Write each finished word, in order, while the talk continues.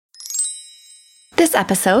This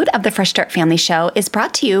episode of the Fresh Start Family Show is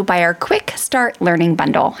brought to you by our Quick Start Learning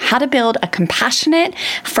Bundle, how to build a compassionate,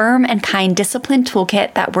 firm, and kind discipline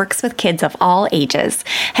toolkit that works with kids of all ages.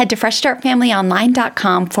 Head to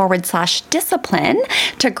freshstartfamilyonline.com/discipline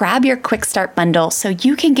to grab your Quick Start Bundle so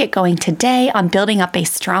you can get going today on building up a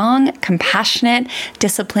strong, compassionate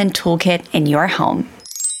discipline toolkit in your home.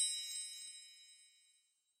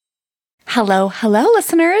 Hello,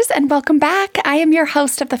 listeners, and welcome back. I am your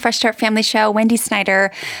host of the Fresh Start Family Show, Wendy Snyder,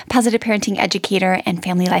 positive parenting educator and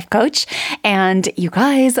family life coach. And you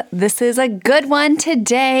guys, this is a good one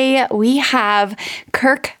today. We have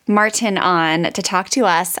Kirk Martin on to talk to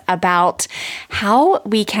us about how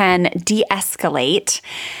we can de-escalate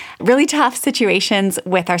really tough situations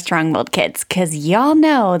with our strong-willed kids, because y'all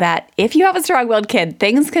know that if you have a strong-willed kid,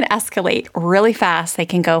 things can escalate really fast. They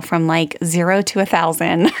can go from like 0 to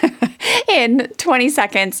 1,000 in 20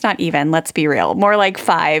 seconds, not even, let's be real, more like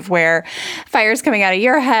 5, where fire's coming out of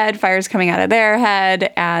your head, fire's coming out of their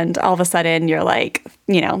head, and all of a sudden you're like,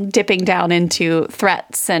 dipping down into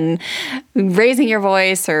threats and raising your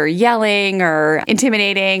voice or yelling or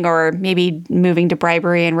intimidating or maybe moving to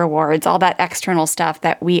bribery and rewards, all that external stuff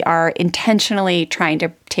that we are intentionally trying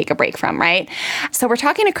to take a break from, right? So we're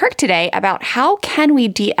talking to Kirk today about how can we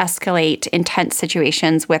de-escalate intense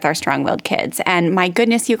situations with our strong-willed kids. And my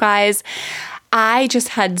goodness, you guys, I just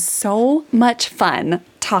had so much fun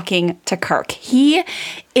talking to Kirk. He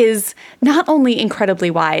is not only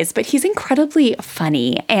incredibly wise, but he's incredibly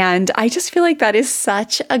funny. And I just feel like that is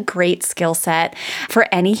such a great skill set for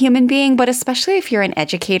any human being, but especially if you're an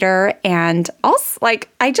educator. And also,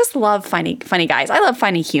 I just love funny guys. I love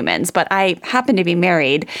funny humans, but I happen to be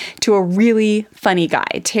married to a really funny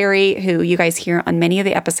guy, Terry, who you guys hear on many of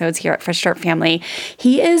the episodes here at Fresh Start Family.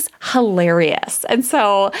 He is hilarious. And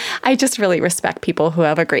so I just really respect people who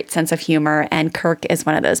have a great sense of humor, and Kirk is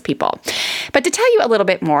one of those people. But to tell you a little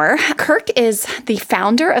bit more, Kirk is the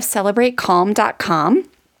founder of CelebrateCalm.com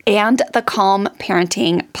and the Calm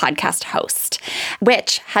Parenting podcast host,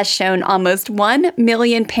 which has shown almost 1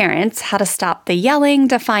 million parents how to stop the yelling,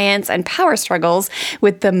 defiance, and power struggles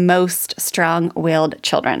with the most strong-willed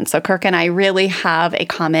children. So Kirk and I really have a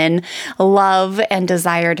common love and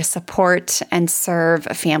desire to support and serve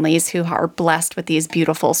families who are blessed with these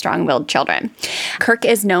beautiful, strong-willed children. Kirk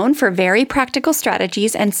is known for very practical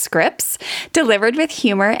strategies and scripts delivered with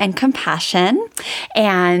humor and compassion,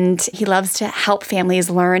 and he loves to help families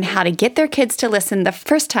learn how to get their kids to listen the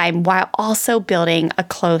first time while also building a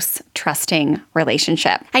close, trusting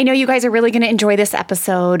relationship. I know you guys are really going to enjoy this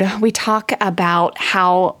episode. We talk about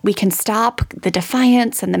how we can stop the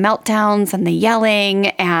defiance and the meltdowns and the yelling.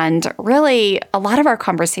 And really, a lot of our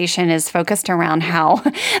conversation is focused around how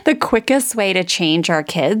the quickest way to change our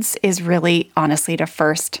kids is really, honestly, to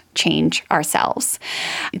first change ourselves.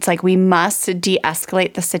 It's like we must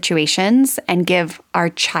de-escalate the situations and give our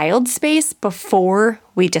child space before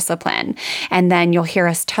we discipline. And then you'll hear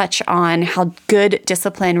us touch on how good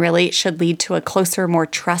discipline really should lead to a closer, more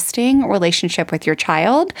trusting relationship with your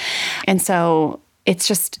child. And so it's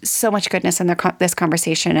just so much goodness in this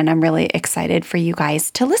conversation, and I'm really excited for you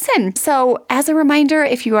guys to listen. So as a reminder,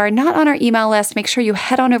 if you are not on our email list, make sure you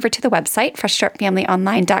head on over to the website,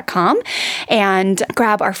 freshstartfamilyonline.com, and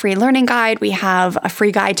grab our free learning guide. We have a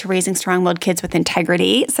free guide to raising strong-willed kids with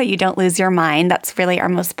integrity, so you don't lose your mind. That's really our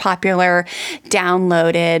most popular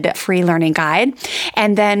downloaded free learning guide.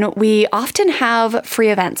 And then we often have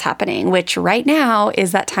free events happening, which right now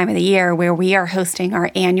is that time of the year where we are hosting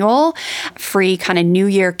our annual free kind of New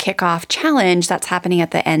Year kickoff challenge that's happening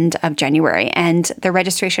at the end of January. And the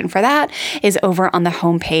registration for that is over on the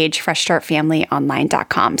homepage,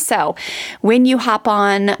 freshstartfamilyonline.com. So when you hop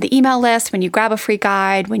on the email list, when you grab a free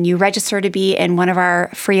guide, when you register to be in one of our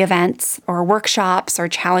free events or workshops or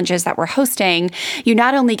challenges that we're hosting, you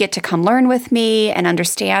not only get to come learn with me and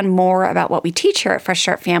understand more about what we teach here at Fresh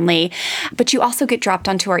Start Family, but you also get dropped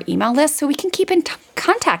onto our email list so we can keep in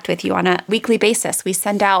contact with you on a weekly basis. We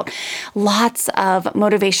send out lots of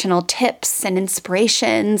motivational tips and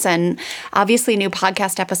inspirations and obviously new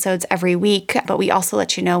podcast episodes every week, but we also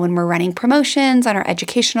let you know when we're running promotions on our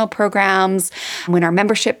educational programs, when our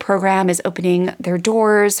membership program is opening their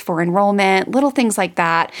doors for enrollment, little things like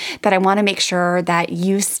that, that I want to make sure that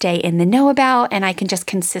you stay in the know about, and I can just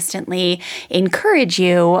consistently encourage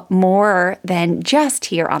you more than just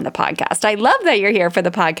here on the podcast. I love that you're here for the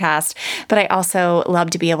podcast, but I also love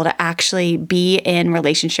to be able to actually be in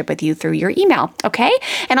relationship with you through your email, okay?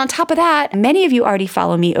 And on top of that, many of you already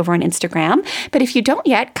follow me over on Instagram, but if you don't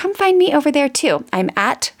yet, come find me over there too. I'm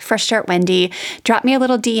at Fresh Start Wendy. Drop me a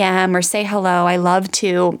little DM or say hello. I love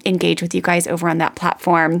to engage with you guys over on that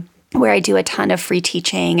platform. where I do a ton of free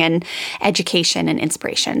teaching and education and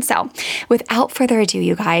inspiration. So without further ado,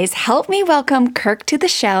 you guys, help me welcome Kirk to the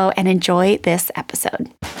show and enjoy this episode.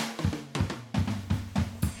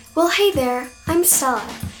 Well, hey there, I'm Stella.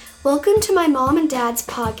 Welcome to my mom and dad's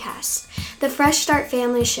podcast, The Fresh Start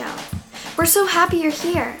Family Show. We're so happy you're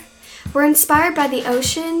here. We're inspired by the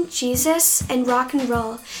ocean, Jesus, and rock and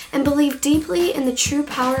roll, and believe deeply in the true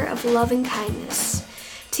power of love and kindness.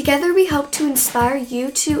 Together, we hope to inspire you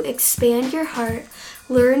to expand your heart,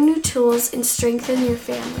 learn new tools, and strengthen your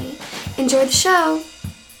family. Enjoy the show!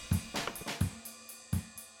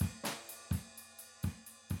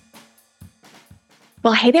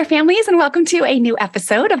 Well, hey there, families, and welcome to a new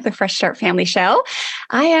episode of the Fresh Start Family Show.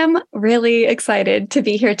 I am really excited to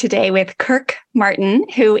be here today with Kirk Martin,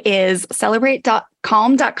 who is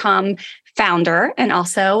CelebrateCalm.com founder and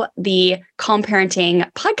also the Calm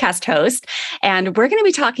Parenting podcast host. And we're going to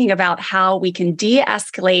be talking about how we can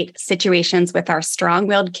de-escalate situations with our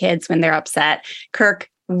strong-willed kids when they're upset. Kirk,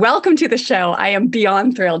 welcome to the show. I am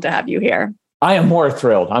beyond thrilled to have you here. I am more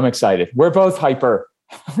thrilled. I'm excited. We're both hyper.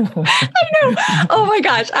 I know. Oh my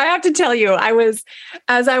gosh. I have to tell you,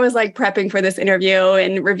 as I was like prepping for this interview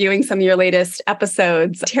and reviewing some of your latest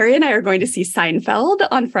episodes, Terry and I are going to see Seinfeld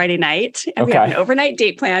on Friday night, and we have an overnight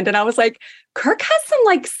date planned. And I was like, Kirk has some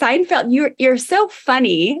like Seinfeld. You're so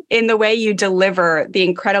funny in the way you deliver the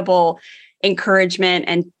incredible encouragement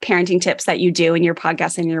and parenting tips that you do in your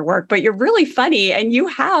podcast and your work, but you're really funny. And you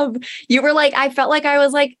were like, I felt like I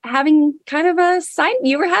was like having kind of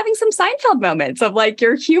you were having some Seinfeld moments of like,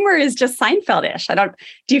 your humor is just Seinfeld-ish.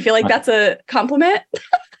 Do you feel like that's a compliment?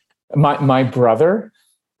 My brother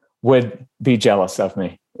would be jealous of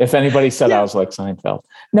me if anybody said I was like Seinfeld.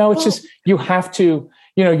 No, it's just, you have to,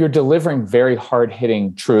 you're delivering very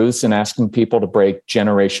hard-hitting truths and asking people to break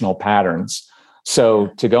generational patterns. So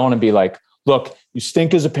to go on and be like, look, you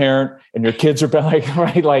stink as a parent and your kids are like,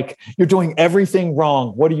 right? Like, you're doing everything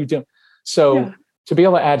wrong. What are you doing? So to be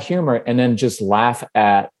able to add humor and then just laugh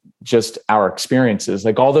at just our experiences,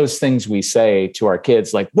 like all those things we say to our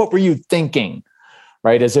kids, like, what were you thinking?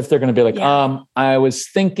 Right? As if they're going to be like, I was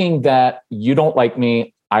thinking that you don't like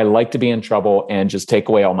me. I like to be in trouble and just take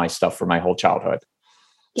away all my stuff for my whole childhood.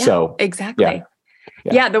 Yeah, so exactly.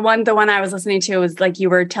 Yeah, the one I was listening to was like, you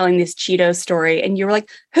were telling this Cheetos story and you were like,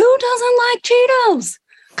 who doesn't like Cheetos?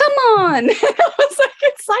 Come on. I was like,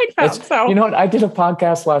 it's Seinfeld. So you know what? I did a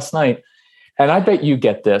podcast last night and I bet you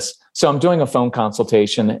get this. So I'm doing a phone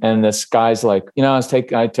consultation and this guy's like,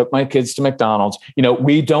 I took my kids to McDonald's.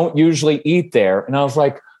 We don't usually eat there. And I was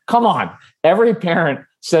like, come on. Every parent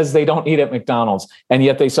says they don't eat at McDonald's and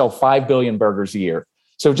yet they sell 5 billion burgers a year.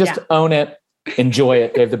 So just own it, enjoy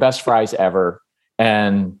it. They have the best fries ever.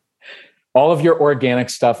 And all of your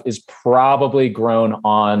organic stuff is probably grown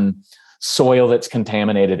on soil that's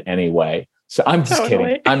contaminated anyway. So I'm just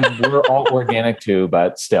kidding. We're all organic too,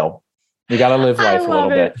 but still, you got to live life a little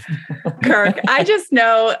bit. Kirk, I just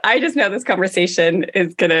know this conversation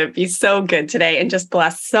is going to be so good today and just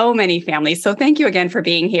bless so many families. So thank you again for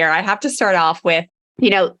being here. I have to start off with,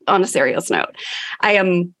 on a serious note, I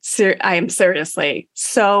am seriously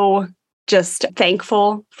so just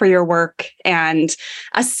thankful for your work and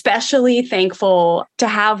especially thankful to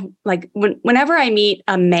have like whenever I meet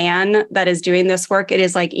a man that is doing this work, it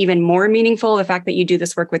is like even more meaningful. The fact that you do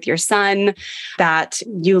this work with your son, that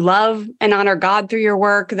you love and honor God through your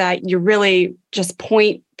work, that you really just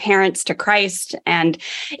point parents to Christ. And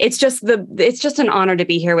it's just an honor to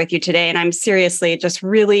be here with you today. And I'm seriously just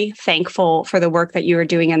really thankful for the work that you are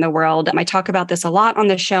doing in the world. I talk about this a lot on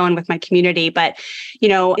the show and with my community, but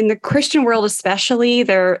in the Christian world, especially,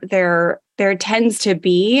 there tends to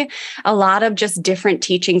be a lot of just different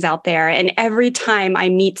teachings out there. And every time I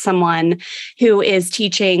meet someone who is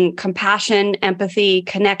teaching compassion, empathy,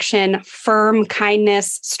 connection, firm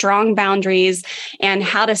kindness, strong boundaries, and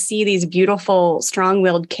how to see these beautiful,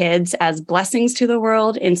 strong-willed kids as blessings to the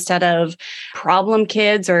world instead of problem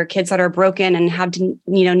kids or kids that are broken and have to,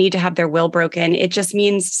 need to have their will broken, it just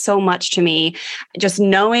means so much to me. Just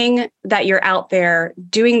knowing that you're out there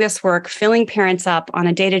doing this work, filling parents up on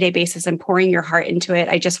a day-to-day basis and pouring your heart into it.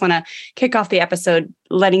 I just want to kick off the episode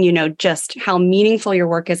letting you know just how meaningful your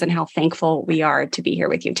work is and how thankful we are to be here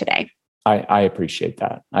with you today. I appreciate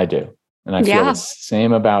that. I do. And I feel the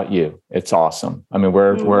same about you. It's awesome. I mean,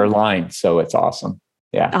 we're aligned, so it's awesome.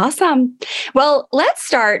 Yeah. Awesome. Well, let's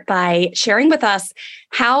start by sharing with us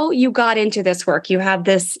how you got into this work. You have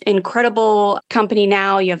this incredible company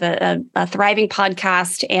now. You have a thriving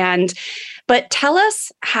podcast, but tell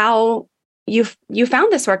us how you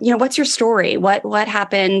found this work. What's your story? What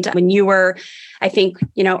happened when you were, I think,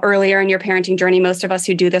 earlier in your parenting journey? Most of us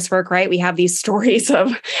who do this work, right? We have these stories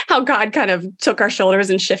of how God kind of took our shoulders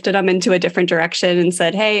and shifted them into a different direction and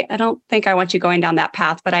said, hey, I don't think I want you going down that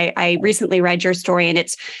path. But I recently read your story and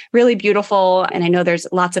it's really beautiful. And I know there's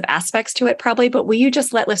lots of aspects to it probably, but will you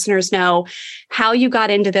just let listeners know how you got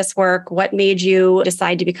into this work? What made you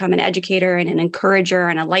decide to become an educator and an encourager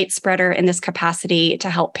and a light spreader in this capacity to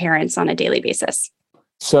help parents on a daily basis?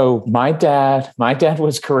 So my dad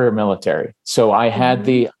was career military. So I had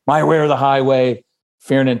the my way or the highway,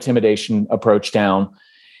 fear and intimidation approach down.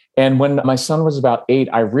 And when my son was about 8,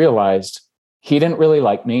 I realized he didn't really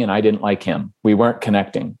like me and I didn't like him. We weren't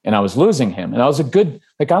connecting and I was losing him. And I was a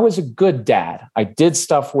good dad. I did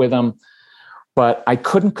stuff with him, but I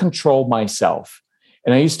couldn't control myself.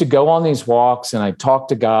 And I used to go on these walks and I'd talk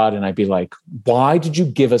to God and I'd be like, why did you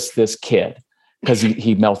give us this kid? Because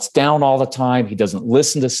he melts down all the time. He doesn't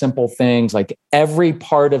listen to simple things. Like every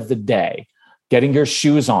part of the day, getting your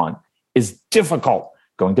shoes on is difficult.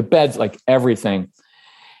 Going to bed, like everything.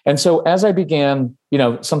 And so as I began,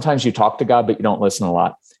 sometimes you talk to God, but you don't listen a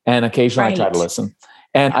lot. And occasionally I try to listen.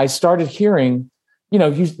 And I started hearing,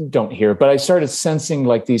 you don't hear, but I started sensing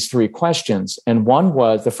like these 3 questions. And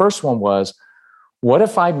the first one was, what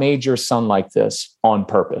if I made your son like this on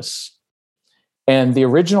purpose? And the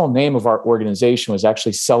original name of our organization was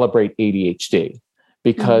actually Celebrate ADHD,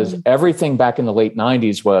 because everything back in the late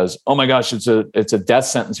 90s was, oh my gosh, it's a death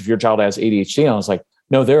sentence if your child has ADHD. And I was like,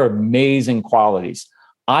 no, there are amazing qualities.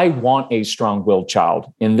 I want a strong-willed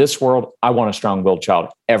child. In this world, I want a strong-willed child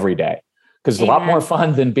every day, because it's a lot more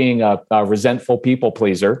fun than being a resentful people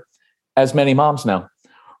pleaser, as many moms know,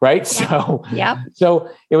 right? Yeah. So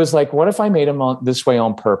it was like, what if I made him this way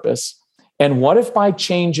on purpose? And what if by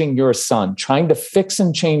changing your son, trying to fix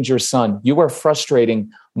and change your son, you are frustrating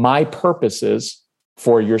my purposes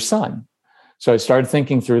for your son? So I started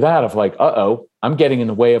thinking through that of like, I'm getting in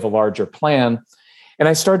the way of a larger plan. And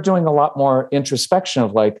I started doing a lot more introspection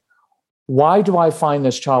of like, why do I find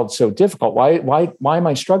this child so difficult? Why am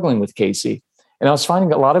I struggling with Casey? And I was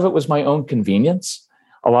finding a lot of it was my own convenience.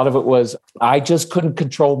 A lot of it was I just couldn't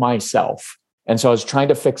control myself. And so I was trying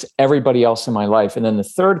to fix everybody else in my life. And then the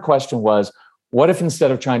third question was, what if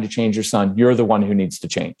instead of trying to change your son, you're the one who needs to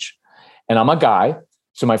change? And I'm a guy.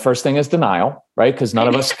 So my first thing is denial, right? Because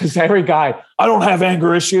every guy, I don't have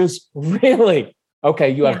anger issues. Really?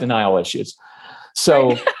 Okay, you have denial issues.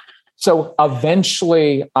 So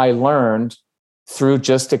eventually I learned through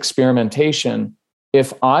just experimentation,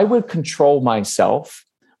 if I would control myself,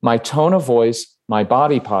 my tone of voice, my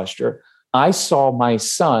body posture, I saw my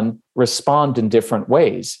son respond in different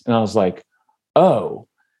ways. And I was like, oh,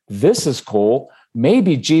 this is cool.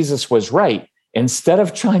 Maybe Jesus was right. Instead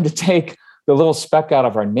of trying to take the little speck out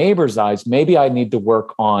of our neighbor's eyes, maybe I need to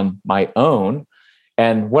work on my own.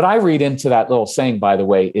 And what I read into that little saying, by the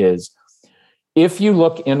way, is if you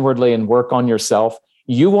look inwardly and work on yourself,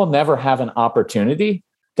 you will never have an opportunity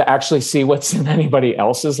to actually see what's in anybody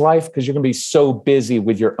else's life, because you're going to be so busy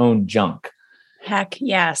with your own junk. Heck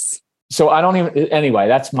yes. So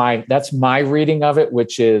that's my reading of it,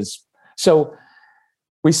 which is, so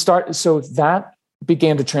that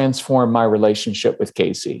began to transform my relationship with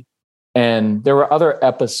Casey. And there were other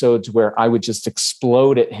episodes where I would just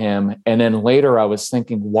explode at him. And then later I was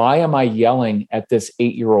thinking, why am I yelling at this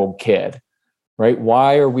 8-year-old kid, right?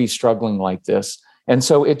 Why are we struggling like this? And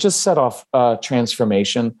so it just set off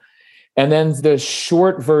transformation. And then the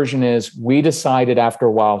short version is we decided after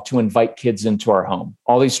a while to invite kids into our home,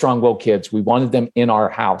 all these strong-willed kids. We wanted them in our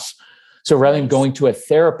house. So rather than going to a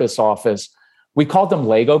therapist's office, we called them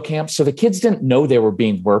Lego camps. So the kids didn't know they were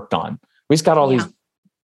being worked on. We just got all these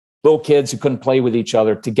little kids who couldn't play with each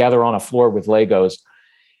other together on a floor with Legos.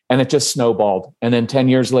 And it just snowballed. And then 10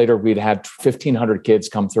 years later, we'd had 1,500 kids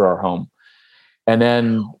come through our home. And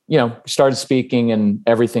then, started speaking and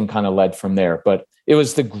everything kind of led from there. But it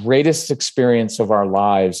was the greatest experience of our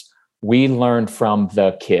lives. We learned from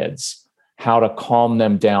the kids how to calm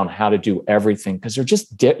them down, how to do everything, because they're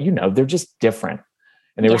just, they're just different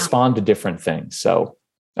and they respond to different things. So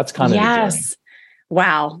that's kind of the journey.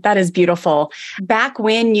 Wow, that is beautiful. Back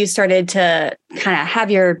when you started to kind of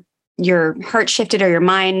have your heart shifted or your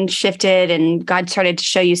mind shifted and God started to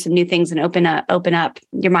show you some new things and open up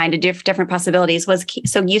your mind to different possibilities,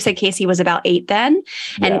 so you said Casey was about 8 then?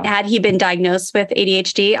 And had he been diagnosed with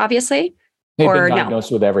ADHD, obviously? He'd been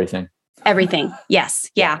diagnosed with everything. Everything. Yes.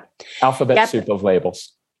 Yeah. Alphabet soup of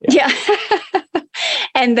labels. Yeah.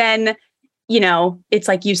 And then, it's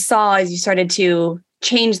like you saw as you started to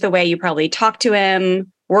change the way you probably talked to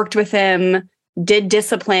him, worked with him, did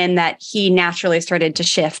discipline that he naturally started to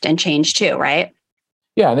shift and change too, right?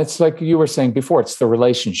 Yeah. And it's like you were saying before, it's the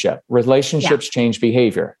relationship. Relationships change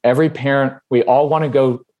behavior. Every parent, we all want to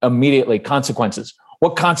go immediately, consequences.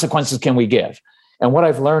 What consequences can we give? And what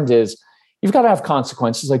I've learned is you've got to have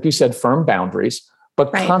consequences, like you said, firm boundaries,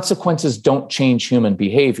 but consequences don't change human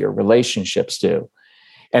behavior. Relationships do.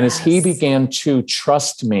 And as he began to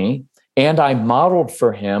trust me, and I modeled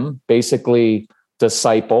for him, basically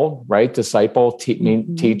disciple, right? Disciple,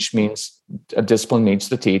 teach means, discipline means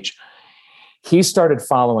to teach. He started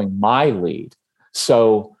following my lead.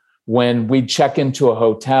 So when we'd check into a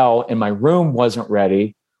hotel and my room wasn't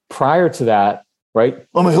ready, prior to that, right?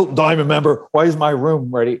 I'm a Hilton Diamond member. Why is my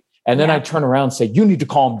room ready? And then I turn around and say, you need to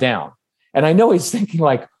calm down. And I know he's thinking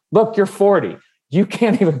like, look, you're 40. You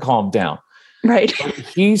can't even calm down. Right. But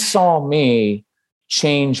he saw me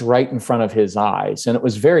change right in front of his eyes. And it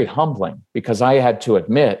was very humbling because I had to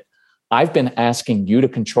admit, I've been asking you to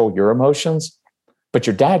control your emotions, but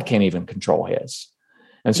your dad can't even control his.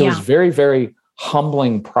 And so it was very, very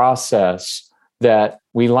humbling process that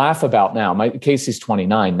we laugh about now. Casey's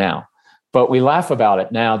 29 now, but we laugh about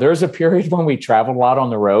it now. There's a period when we traveled a lot on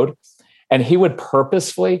the road, and he would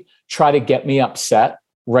purposefully try to get me upset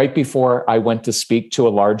right before I went to speak to a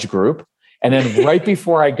large group. And then right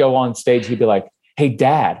before I go on stage, he'd be like, hey,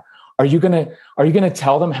 Dad, are you gonna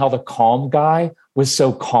tell them how the calm guy was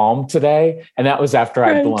so calm today? And that was after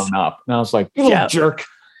I'd blown up. And I was like, you little jerk.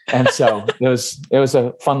 And so it was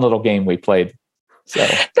a fun little game we played. So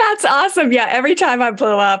that's awesome. Yeah. Every time I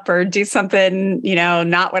blow up or do something,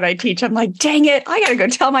 not what I teach, I'm like, dang it, I got to go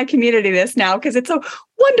tell my community this now, because it's a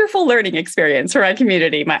wonderful learning experience for my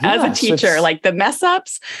community. As a teacher, like the mess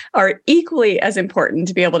ups are equally as important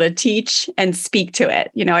to be able to teach and speak to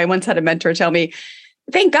it. I once had a mentor tell me,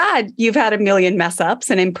 thank God you've had a million mess ups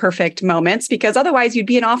and imperfect moments, because otherwise you'd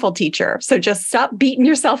be an awful teacher. So just stop beating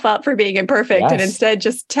yourself up for being imperfect and instead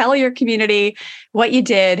just tell your community what you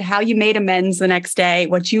did, how you made amends the next day,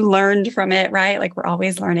 what you learned from it, right? Like we're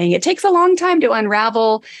always learning. It takes a long time to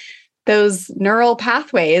unravel those neural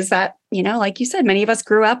pathways that, like you said, many of us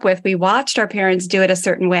grew up with. We watched our parents do it a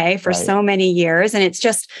certain way for so many years, and it's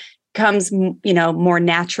just comes, more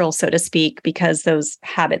natural, so to speak, because those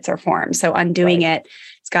habits are formed. So undoing it,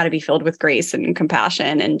 it's got to be filled with grace and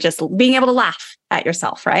compassion and just being able to laugh at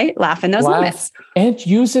yourself, right? Laugh in those moments. And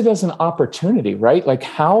use it as an opportunity, right? Like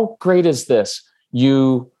how great is this?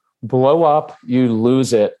 You blow up, you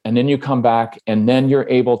lose it, and then you come back and then you're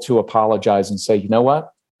able to apologize and say, you know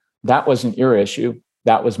what? That wasn't your issue.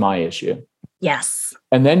 That was my issue. Yes.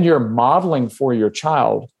 And then you're modeling for your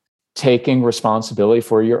child taking responsibility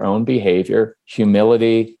for your own behavior,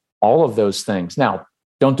 humility, all of those things. Now,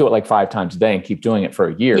 don't do it like 5 times a day and keep doing it for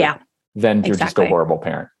a year. Yeah, then you're just a horrible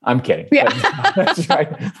parent. I'm kidding. Yeah. That's right.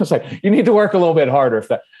 I was like, you need to work a little bit harder.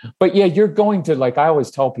 But yeah, you're going to, like I always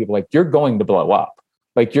tell people, like you're going to blow up.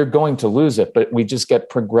 Like you're going to lose it, but we just get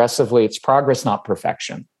progressively, it's progress, not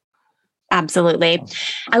perfection. Absolutely.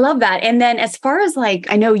 I love that. And then as far as like,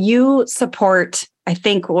 I know you support, I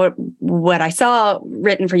think what I saw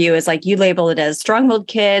written for you is like you label it as strong-willed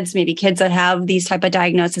kids, maybe kids that have these type of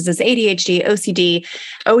diagnoses as ADHD, OCD,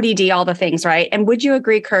 ODD, all the things, right? And would you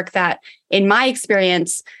agree, Kirk, that in my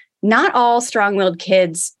experience, not all strong-willed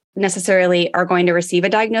kids necessarily are going to receive a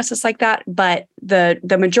diagnosis like that, but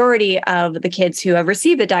the majority of the kids who have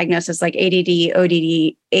received a diagnosis like ADD,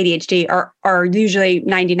 ODD, ADHD are usually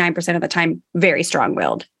 99% of the time very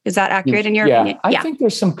strong-willed. Is that accurate in your opinion? I think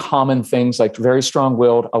there's some common things like very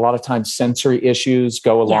strong-willed. A lot of times sensory issues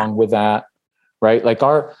go along with that, right? Like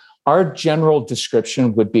our general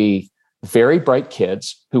description would be very bright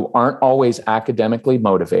kids who aren't always academically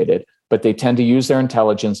motivated, but they tend to use their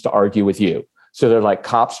intelligence to argue with you. So they're like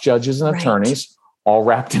cops, judges, and attorneys all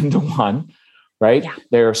wrapped into one, right? Yeah.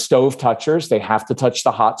 They're stove touchers. They have to touch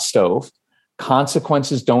the hot stove.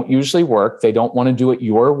 Consequences don't usually work. They don't want to do it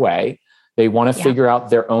your way. They want to figure out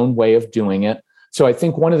their own way of doing it. So I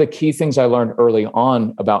think one of the key things I learned early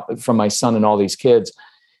on from my son and all these kids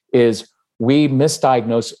is we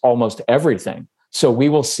misdiagnose almost everything. So we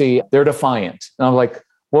will see they're defiant. And I'm like,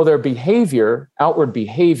 well, their behavior, outward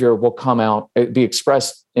behavior will come out, be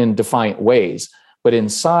expressed in defiant ways. But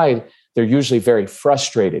inside, they're usually very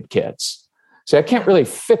frustrated kids. So I can't really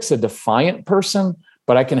fix a defiant person,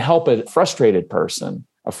 but I can help a frustrated person,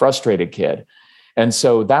 a frustrated kid. And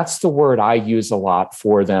so that's the word I use a lot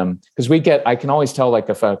for them. Because I can always tell, like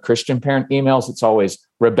if a Christian parent emails, it's always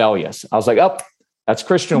rebellious. I was like, oh, that's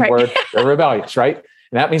Christian word. They're rebellious, right?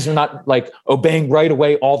 And that means they're not like obeying right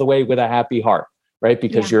away, all the way with a happy heart. Right?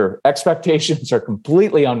 Because your expectations are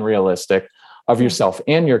completely unrealistic of yourself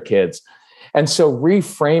and your kids. And so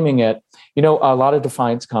reframing it, a lot of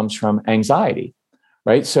defiance comes from anxiety,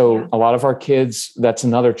 right? So a lot of our kids, that's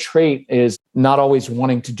another trait, is not always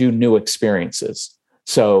wanting to do new experiences.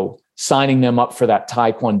 So signing them up for that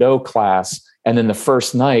Taekwondo class, and then the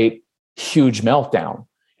first night, huge meltdown.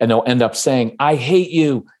 And they'll end up saying, I hate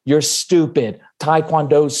you. You're stupid.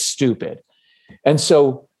 Taekwondo's stupid. And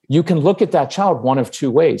so you can look at that child one of two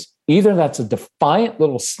ways. Either that's a defiant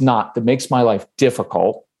little snot that makes my life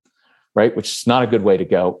difficult, right? Which is not a good way to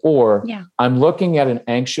go. Or I'm looking at an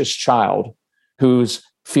anxious child who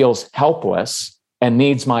feels helpless and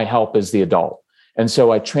needs my help as the adult. And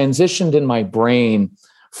so I transitioned in my brain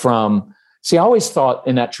from, I always thought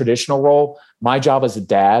in that traditional role, my job as a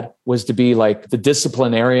dad was to be like the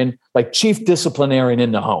disciplinarian, like chief disciplinarian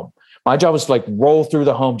in the home. My job was to like roll through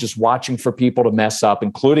the home, just watching for people to mess up,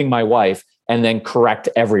 including my wife, and then correct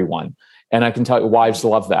everyone. And I can tell you, wives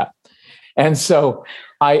love that. And so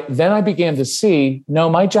I began to see, no,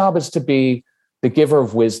 my job is to be the giver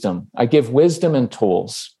of wisdom. I give wisdom and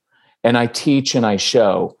tools, and I teach and I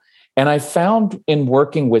show. And I found in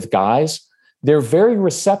working with guys, they're very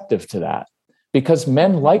receptive to that because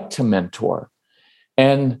men like to mentor.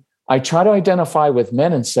 And I try to identify with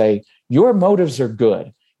men and say, your motives are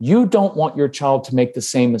good. You don't want your child to make the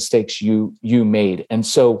same mistakes you made. And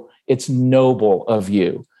so it's noble of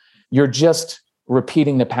you. You're just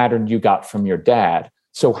repeating the pattern you got from your dad.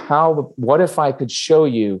 So what if I could show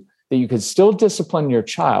you that you could still discipline your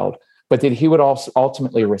child, but that he would also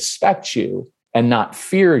ultimately respect you and not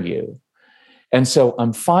fear you? And so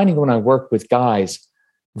I'm finding when I work with guys,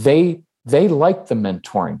 they like the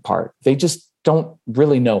mentoring part. They just don't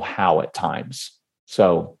really know how at times.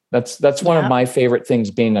 So that's one of my favorite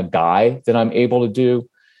things being a guy that I'm able to do.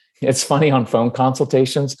 It's funny, on phone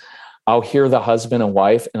consultations, I'll hear the husband and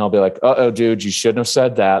wife and I'll be like, uh-oh, dude, you shouldn't have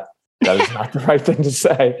said that. That is not the right thing to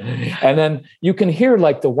say. And then you can hear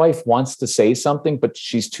like the wife wants to say something, but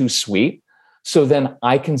she's too sweet. So then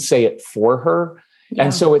I can say it for her. Yeah.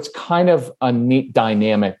 And so it's kind of a neat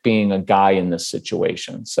dynamic being a guy in this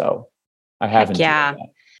situation. So I haven't. Yeah.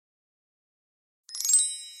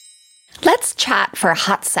 Let's chat for a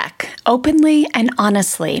hot sec, openly and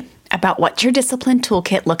honestly, about what your discipline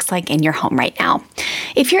toolkit looks like in your home right now.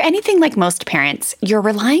 If you're anything like most parents, you're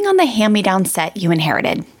relying on the hand-me-down set you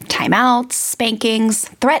inherited. Timeouts, spankings,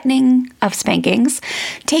 threatening of spankings,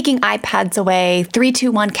 taking iPads away,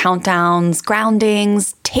 3-2-1 countdowns,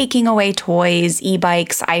 groundings, taking away toys,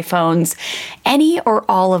 e-bikes, iPhones, any or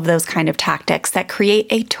all of those kind of tactics that create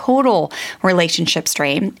a total relationship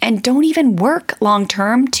strain and don't even work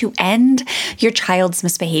long-term to end your child's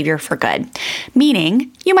misbehavior for good.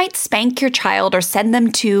 Meaning, you might spank your child or send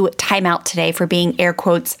them to timeout today for being, air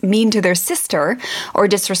quotes, mean to their sister or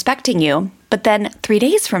disrespecting you. But then 3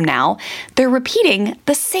 days from now, they're repeating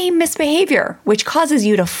the same misbehavior, which causes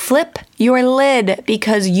you to flip your lid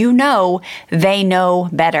because you know they know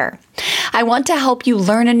better. I want to help you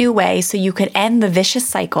learn a new way so you could end the vicious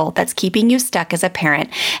cycle that's keeping you stuck as a parent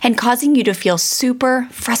and causing you to feel super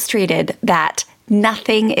frustrated that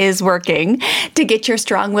nothing is working to get your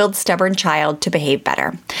strong-willed, stubborn child to behave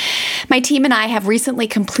better. My team and I have recently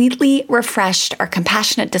completely refreshed our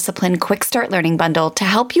Compassionate Discipline Quick Start Learning Bundle to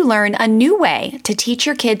help you learn a new way to teach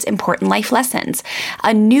your kids important life lessons,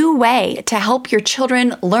 a new way to help your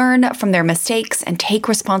children learn from their mistakes and take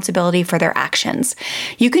responsibility for their actions.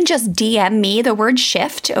 You can just DM me the word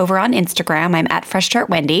shift over on Instagram. I'm at Fresh Start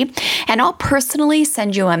Wendy, and I'll personally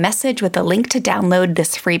send you a message with a link to download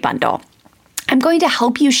this free bundle. I'm going to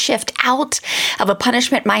help you shift out of a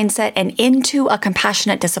punishment mindset and into a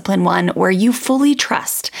compassionate discipline one where you fully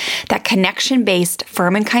trust that connection-based,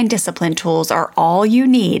 firm and kind discipline tools are all you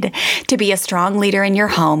need to be a strong leader in your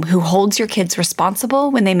home who holds your kids responsible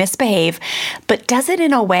when they misbehave, but does it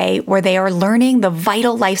in a way where they are learning the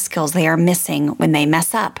vital life skills they are missing when they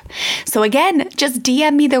mess up. So again, just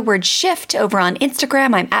DM me the word shift over on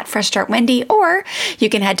Instagram. I'm at Fresh Start Wendy, or you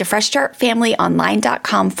can head to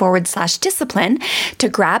freshstartfamilyonline.com/discipline to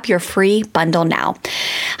grab your free bundle now.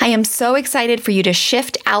 I am so excited for you to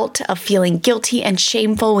shift out of feeling guilty and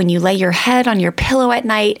shameful when you lay your head on your pillow at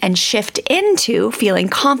night and shift into feeling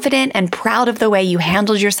confident and proud of the way you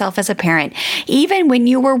handled yourself as a parent, even when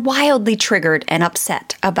you were wildly triggered and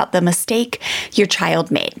upset about the mistake your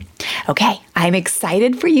child made. Okay, I'm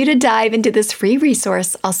excited for you to dive into this free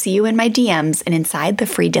resource. I'll see you in my DMs and inside the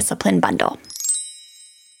free discipline bundle.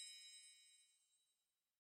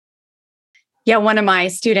 Yeah, one of my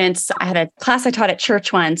students, I had a class I taught at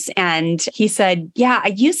church once, and he said,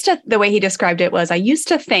 the way he described it was, I used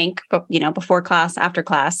to think, before class, after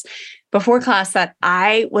class, before class, that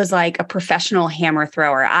I was like a professional hammer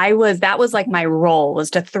thrower. That was like my role,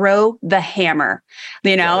 was to throw the hammer,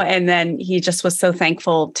 right. And then he just was so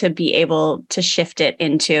thankful to be able to shift it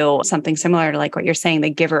into something similar to like what you're saying,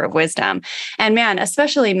 the giver of wisdom. And man,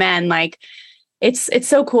 especially men, like, it's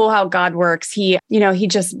so cool how God works. He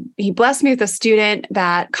blessed me with a student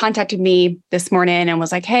that contacted me this morning and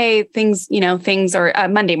was like, hey, things are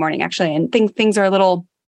Monday morning actually. And things are a little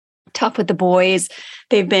tough with the boys.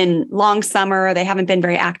 They've been long summer. They haven't been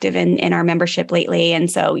very active in our membership lately. And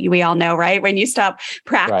so we all know, right? When you stop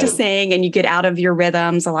practicing and you get out of your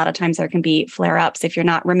rhythms, a lot of times there can be flare-ups if you're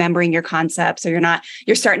not remembering your concepts, or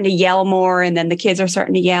you're starting to yell more, and then the kids are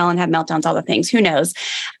starting to yell and have meltdowns, all the things, who knows?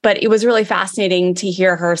 But it was really fascinating to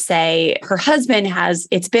hear her say her husband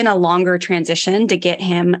it's been a longer transition to get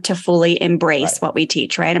him to fully embrace what we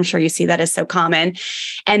teach, right? I'm sure you see that as so common.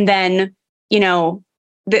 And then,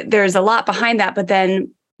 there's a lot behind that. But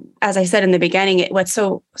then, as I said in the beginning, what's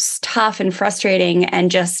so tough and frustrating,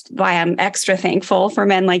 and just why I'm extra thankful for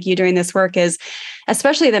men like you doing this work, is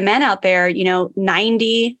especially the men out there,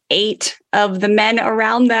 98 of the men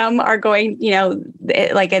around them are going,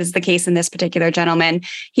 like it is the case in this particular gentleman.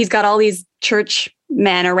 He's got all these church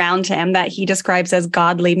men around him that he describes as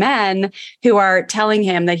godly men, who are telling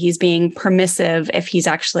him that he's being permissive if he's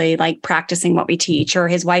actually like practicing what we teach, or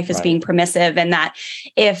his wife is being permissive, and that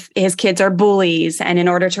if his kids are bullies, and in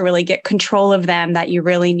order to really get control of them, that you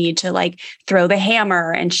really need to like throw the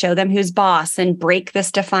hammer and show them who's boss and break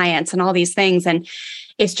this defiance and all these things. And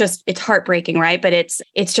it's heartbreaking, right? But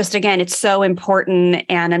it's just, again, it's so important.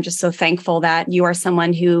 And I'm just so thankful that you are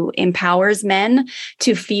someone who empowers men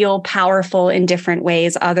to feel powerful in different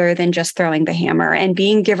ways other than just throwing the hammer, and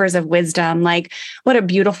being givers of wisdom. Like, what a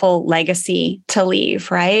beautiful legacy to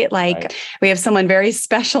leave, right? Like, we have someone very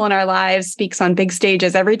special in our lives, speaks on big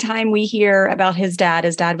stages. Every time we hear about his dad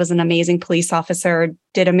was an amazing police officer,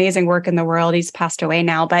 did amazing work in the world. He's passed away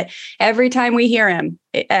now. But every time we hear him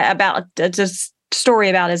about just story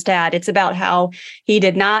about his dad, it's about how he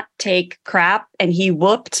did not take crap and he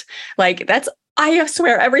whooped. Like, I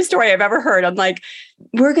swear, every story I've ever heard, I'm like,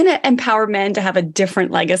 we're going to empower men to have a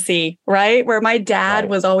different legacy, right? Where my dad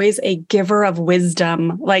was always a giver of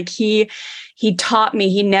wisdom. Like, he taught me,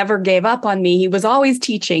 he never gave up on me. He was always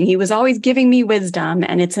teaching. He was always giving me wisdom.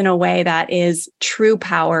 And it's in a way that is true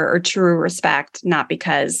power or true respect, not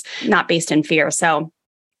based in fear. So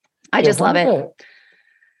I just love it.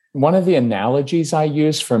 One of the analogies I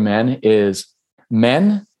use for men is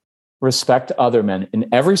men respect other men. In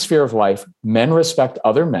every sphere of life, men respect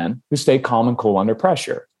other men who stay calm and cool under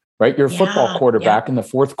pressure, right? You're a football quarterback in the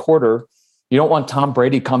fourth quarter. You don't want Tom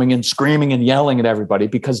Brady coming in screaming and yelling at everybody,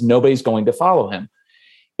 because nobody's going to follow him.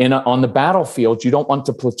 On the battlefield, you don't want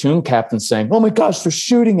the platoon captain saying, oh my gosh, they're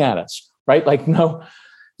shooting at us, right? Like, no,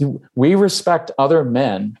 we respect other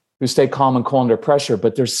men who stay calm and cool under pressure.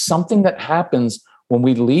 But there's something that happens when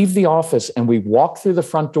we leave the office and we walk through the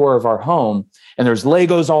front door of our home, and there's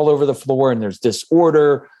Legos all over the floor and there's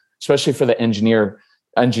disorder, especially for the engineer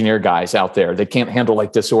guys out there. They can't handle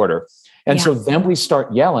like disorder. And so then we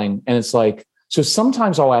start yelling, and it's like, so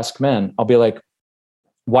sometimes I'll ask men, I'll be like,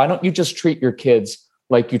 why don't you just treat your kids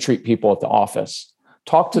like you treat people at the office?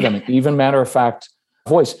 Talk to them in even matter of fact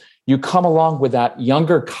voice. You come along with that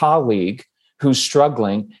younger colleague who's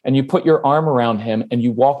struggling, and you put your arm around him and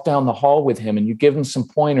you walk down the hall with him and you give him some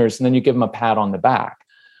pointers, and then you give him a pat on the back.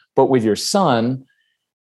 But with your son,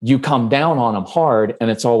 you come down on him hard,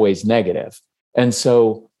 and it's always negative. And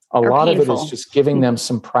so a lot of it is just giving them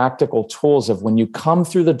some practical tools of, when you come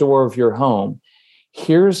through the door of your home,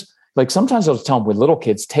 here's like, sometimes I'll tell them with little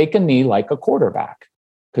kids, take a knee like a quarterback,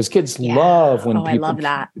 because kids love when people, I love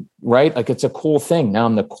that. Right? Like, it's a cool thing. Now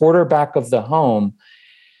I'm the quarterback of the home.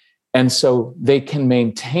 And so they can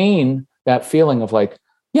maintain that feeling of like,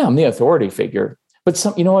 yeah, I'm the authority figure. But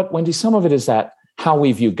you know what, Wendy, some of it is that how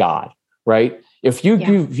we view God, right? If you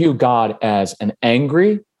view God as an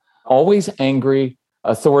always angry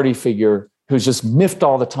authority figure who's just miffed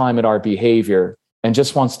all the time at our behavior and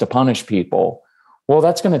just wants to punish people, well,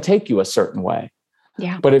 that's going to take you a certain way.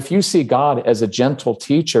 Yeah. But if you see God as a gentle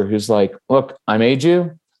teacher who's like, look, I made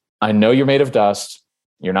you. I know you're made of dust.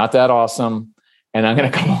 You're not that awesome. And I'm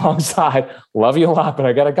going to come alongside, love you a lot, but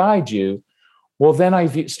I got to guide you. Well, then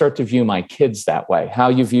I start to view my kids that way. How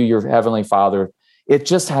you view your Heavenly Father, it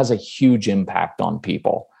just has a huge impact on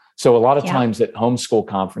people. So a lot of times at homeschool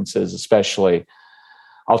conferences, especially,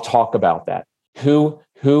 I'll talk about that.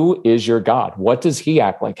 Who is your God? What does he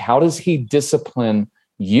act like? How does he discipline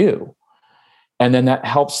you? And then that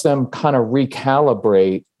helps them kind of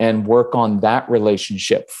recalibrate and work on that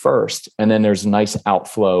relationship first. And then there's a nice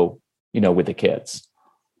outflow, with the kids.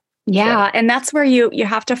 Yeah. So. And that's where you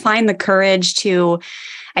have to find the courage to,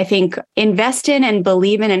 I think, invest in and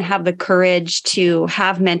believe in and have the courage to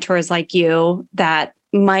have mentors like you that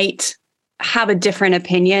might have a different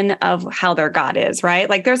opinion of how their God is, right?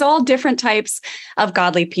 Like there's all different types of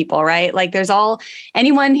godly people, right? Like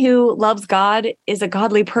anyone who loves God is a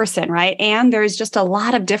godly person, right? And there's just a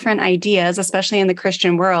lot of different ideas, especially in the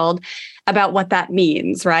Christian world, about what that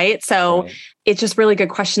means, right? So It's just really good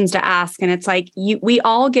questions to ask. And it's like, we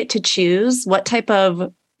all get to choose what type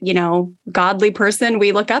of godly person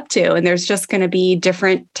we look up to. And there's just going to be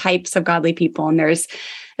different types of godly people. And there's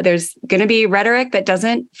going to be rhetoric that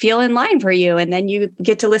doesn't feel in line for you. And then you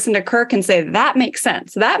get to listen to Kirk and say, that makes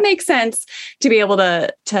sense. That makes sense to be able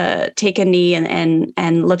to take a knee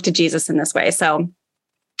and look to Jesus in this way. So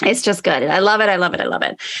it's just good. I love it. I love it. I love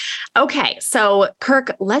it. Okay. So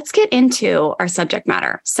Kirk, let's get into our subject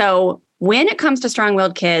matter. So when it comes to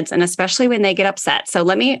strong-willed kids, and especially when they get upset. So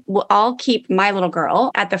I'll keep my little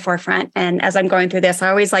girl at the forefront. And as I'm going through this, I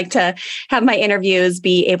always like to have my interviews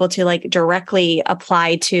be able to like directly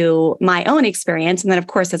apply to my own experience. And then of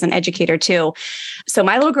course, as an educator too. So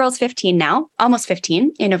my little girl's 15 now, almost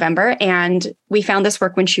 15 in November. And we found this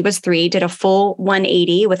work when she was 3, did a full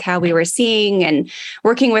 180 with how we were seeing and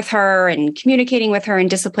working with her and communicating with her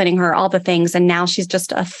and disciplining her, all the things. And now she's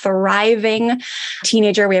just a thriving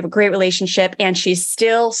teenager. We have a great relationship and she's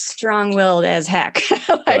still strong-willed as heck.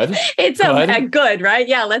 Good. It's good, right?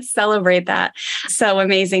 Yeah, let's celebrate that. So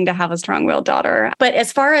amazing to have a strong-willed daughter. But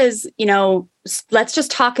as far as, let's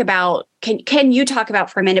just talk about, can you talk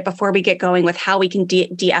about for a minute before we get going with how we can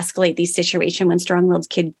de-escalate these situations when strong-willed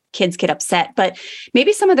kids get upset, but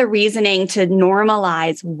maybe some of the reasoning to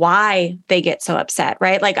normalize why they get so upset,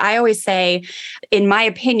 right? Like I always say, in my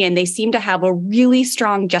opinion, they seem to have a really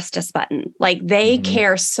strong justice button. Like they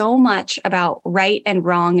care so much about right and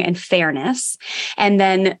wrong and fairness. And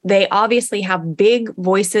then they obviously have big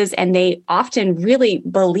voices and they often really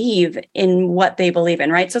believe in what they believe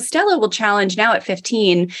in, right? So Stella will challenge now at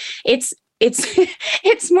 15.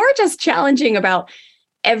 It's more just challenging about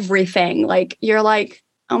everything. Like you're like,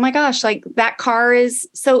 oh my gosh, like that car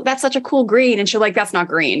that's such a cool green. And she's like, that's not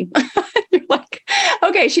green. You're like,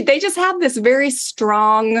 okay, they just have this very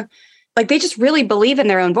strong, like they just really believe in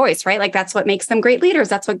their own voice, right? Like that's what makes them great leaders.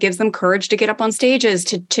 That's what gives them courage to get up on stages,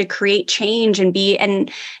 to create change and be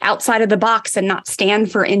outside of the box and not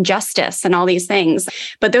stand for injustice and all these things.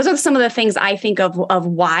 But those are some of the things I think of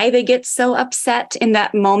why they get so upset in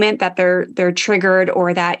that moment that they're triggered,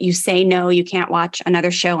 or that you say, no, you can't watch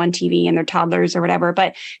another show on TV and they're toddlers or whatever.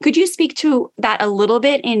 But could you speak to that a little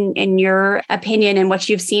bit in your opinion and what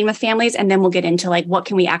you've seen with families? And then we'll get into like, what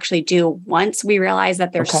can we actually do once we realize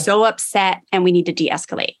that they're so upset and we need to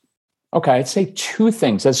de-escalate? Okay, I'd say 2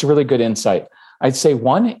 things. That's a really good insight. I'd say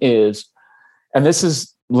one is, and this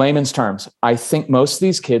is layman's terms, I think most of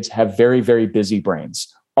these kids have very, very busy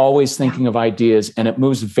brains, always thinking of ideas, and it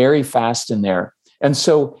moves very fast in there. And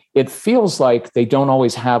so it feels like they don't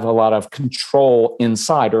always have a lot of control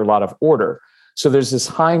inside or a lot of order. So there's this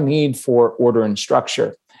high need for order and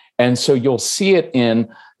structure. And so you'll see it in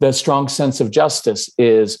the strong sense of justice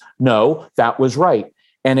is, no, that was right.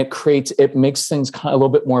 And it makes things kind of a little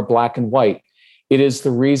bit more black and white. It is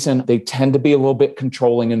the reason they tend to be a little bit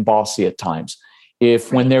controlling and bossy at times.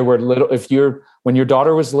 When your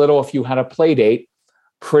daughter was little, if you had a play date,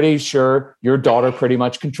 pretty sure your daughter pretty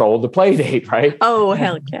much controlled the play date, right? Oh,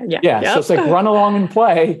 hell yeah. Yeah. Yeah. Yep. So it's like, run along and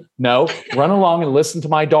play. No, run along and listen to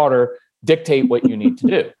my daughter dictate what you need to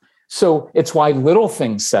do. So it's why little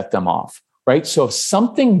things set them off. Right. So if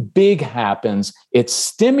something big happens, it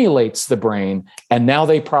stimulates the brain and now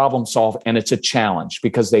they problem solve, and it's a challenge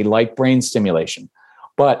because they like brain stimulation.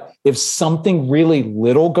 But if something really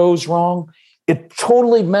little goes wrong, it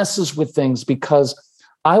totally messes with things, because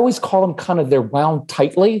I always call them kind of, they're wound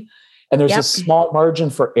tightly and there's a small margin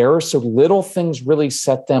for error. So little things really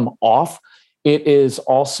set them off. It is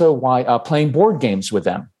also why playing board games with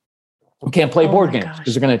them. We can't play board games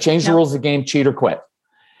because they're going to change the rules of the game, cheat or quit.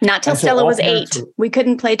 Not till Stella was 8. We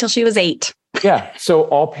couldn't play till she was 8. Yeah. So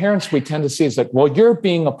all parents, we tend to see is like, well, you're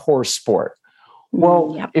being a poor sport.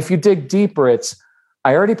 Well, if you dig deeper,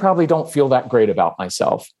 I already probably don't feel that great about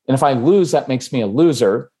myself. And if I lose, that makes me a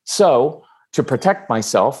loser. So to protect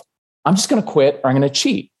myself, I'm just going to quit or I'm going to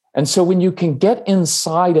cheat. And so when you can get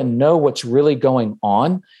inside and know what's really going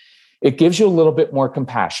on, it gives you a little bit more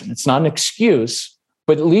compassion. It's not an excuse,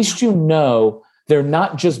 but at least you know they're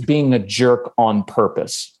not just being a jerk on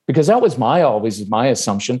purpose, because that was always my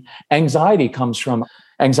assumption. Anxiety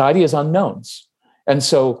is unknowns. And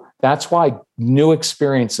so that's why new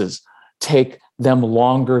experiences take them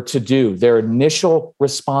longer to do. Their initial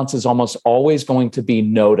response is almost always going to be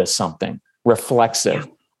no to something, reflexive,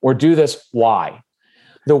 or do this, why?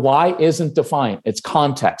 The why isn't defined. It's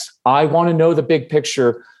context. I want to know the big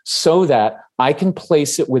picture so that I can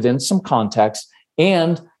place it within some context.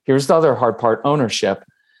 And here's the other hard part, ownership.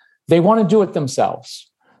 They want to do it themselves.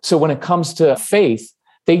 So when it comes to faith,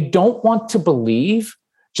 they don't want to believe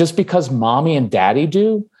just because mommy and daddy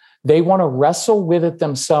do. They want to wrestle with it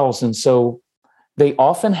themselves. And so they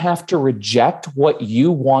often have to reject what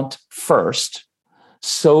you want first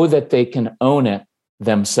so that they can own it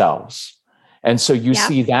themselves. And so you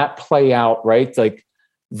see that play out, right? Like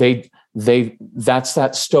that's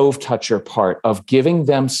that stove toucher part of giving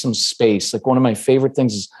them some space. Like one of my favorite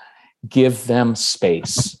things is give them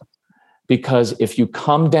space. Because if you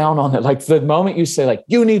come down on it, like the moment you say, like,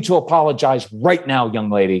 you need to apologize right now, young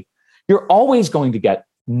lady, you're always going to get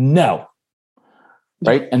no.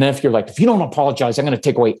 Right. And then if you're like, if you don't apologize, I'm going to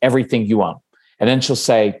take away everything you own. And then she'll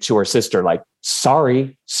say to her sister, like,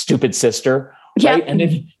 sorry, stupid sister. Right. And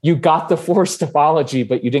then you got the forced apology,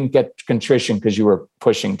 but you didn't get contrition because you were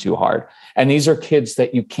pushing too hard. And these are kids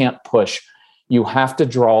that you can't push. You have to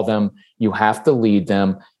draw them. You have to lead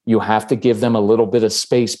them. You have to give them a little bit of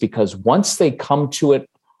space, because once they come to it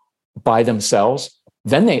by themselves,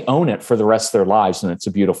 then they own it for the rest of their lives. And it's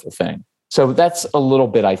a beautiful thing. So that's a little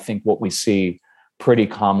bit, I think, what we see pretty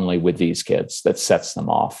commonly with these kids that sets them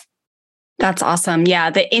off. That's awesome. Yeah.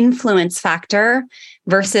 The influence factor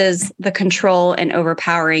versus the control and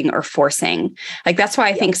overpowering or forcing. Like, that's why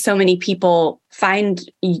I think so many people find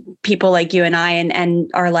people like you and I and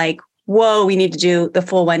are like, whoa, we need to do the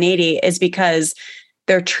full 180, is because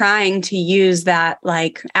they're trying to use that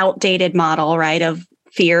like outdated model, right, of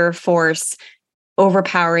fear, force,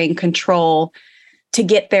 overpowering, control to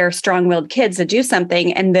get their strong-willed kids to do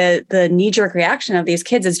something. And the knee-jerk reaction of these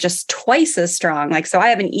kids is just twice as strong. Like, so I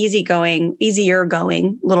have an easier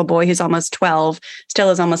going little boy who's almost 12, still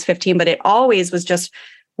is almost 15, but it always was just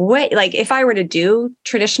like, if I were to do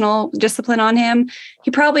traditional discipline on him, he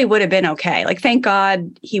probably would have been okay. Like, thank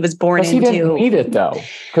God he was born into. He didn't need it though.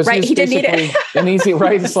 Right, he didn't need it. An easy,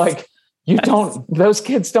 right? It's like, those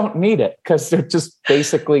kids don't need it because they're just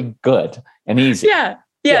basically good and easy.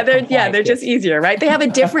 They're just easier, right? They have a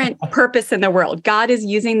different purpose in the world. God is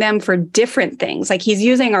using them for different things. Like, he's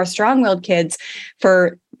using our strong-willed kids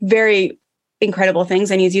for very incredible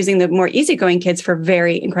things, and he's using the more easygoing kids for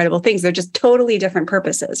very incredible things. They're just totally different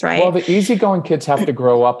purposes, right? Well, the easygoing kids have to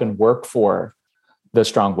grow up and work for the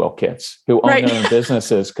strong-willed kids who own their own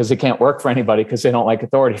businesses, because they can't work for anybody because they don't like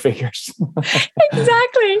authority figures.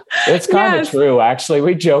 Exactly. It's kind of true, actually.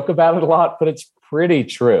 We joke about it a lot, but it's pretty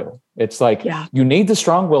true. It's like, you need the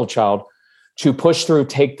strong-willed child to push through,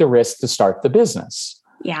 take the risk to start the business.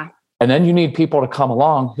 Yeah. And then you need people to come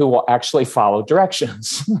along who will actually follow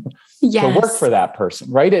directions to work for that person,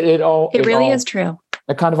 right? It really is true.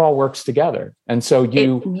 It kind of all works together. And so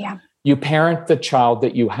you parent the child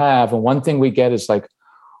that you have. And one thing we get is like,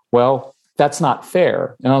 well, that's not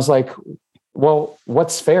fair. And I was like, well,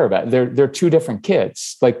 what's fair about it? They're two different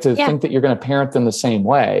kids. Like, to think that you're going to parent them the same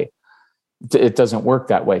way, it doesn't work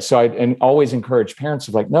that way. So I always encourage parents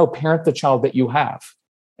of like, no, parent the child that you have.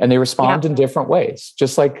 And they respond in different ways.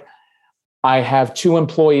 Just like I have two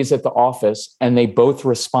employees at the office and they both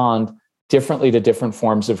respond differently to different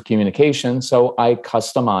forms of communication. So I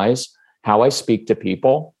customize how I speak to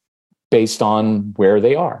people based on where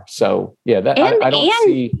they are. So I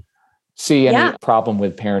don't see any problem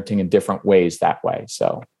with parenting in different ways that way.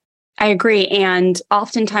 So I agree. And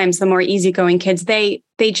oftentimes the more easygoing kids, they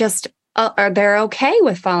just they're okay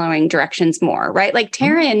with following directions more, right? Like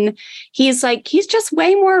Taryn, he's just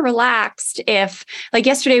way more relaxed. If like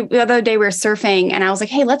the other day we were surfing and I was like,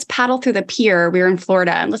 hey, let's paddle through the pier. We were in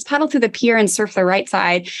Florida, and let's paddle through the pier and surf the right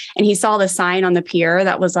side. And he saw the sign on the pier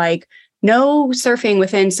that was like, no surfing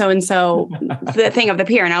within so-and-so the thing of the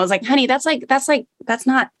pier. And I was like, honey, that's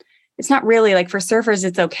not, it's not really like for surfers,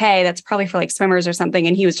 it's okay. That's probably for like swimmers or something.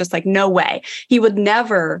 And he was just like, no way. He would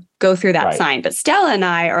never go through that sign. But Stella and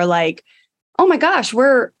I are like, oh my gosh,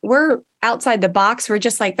 we're outside the box. We're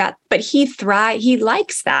just like that. But he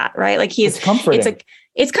likes that, right? Like it's comforting.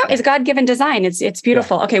 It's God-given design. It's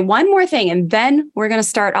beautiful. Yeah. Okay. One more thing. And then we're going to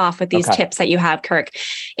start off with these tips that you have, Kirk,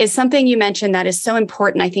 is something you mentioned that is so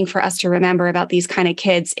important, I think, for us to remember about these kind of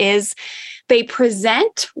kids is they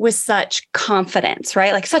present with such confidence,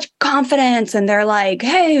 right? Like such confidence. And they're like,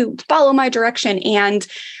 hey, follow my direction. And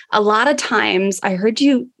a lot of times I heard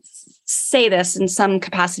you say this in some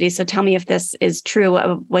capacity. So tell me if this is true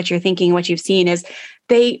of what you're thinking, what you've seen is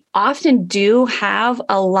they often do have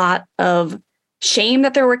a lot of shame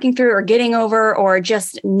that they're working through or getting over, or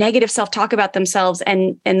just negative self-talk about themselves.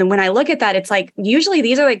 And then when I look at that, it's like, usually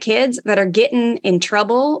these are the kids that are getting in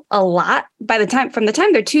trouble a lot from the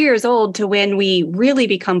time they're 2 years old to when we really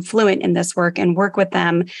become fluent in this work and work with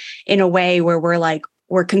them in a way where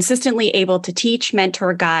we're consistently able to teach,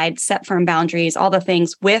 mentor, guide, set firm boundaries, all the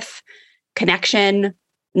things with connection,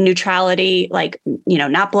 neutrality,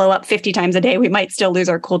 not blow up 50 times a day. We might still lose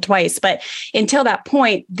our cool twice. But until that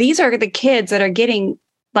point, these are the kids that are getting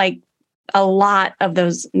a lot of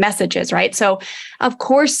those messages, right? So of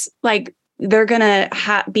course, they're going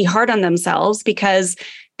to be hard on themselves because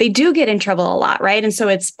they do get in trouble a lot, right? And so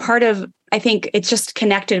it's part of, I think it's just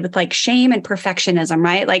connected with shame and perfectionism,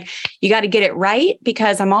 right? You got to get it right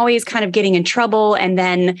because I'm always kind of getting in trouble. And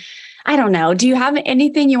then I don't know. Do you have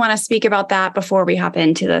anything you want to speak about that before we hop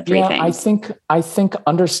into the three things? I think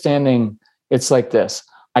understanding it's like this.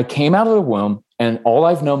 I came out of the womb and all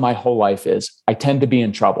I've known my whole life is I tend to be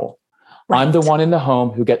in trouble. Right. I'm the one in the home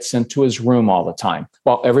who gets sent to his room all the time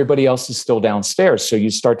while everybody else is still downstairs. So you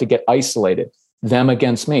start to get isolated, them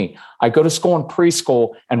against me. I go to school in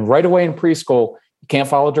preschool, and right away in preschool, you can't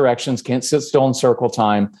follow directions, can't sit still in circle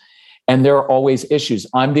time. And there are always issues.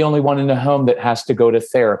 I'm the only one in the home that has to go to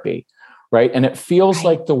therapy, right? And it feels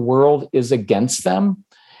like the world is against them.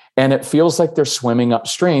 And it feels like they're swimming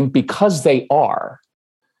upstream because they are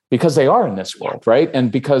in this world, right?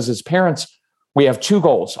 And because as parents, we have two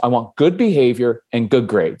goals. I want good behavior and good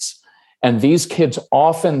grades. And these kids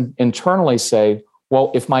often internally say,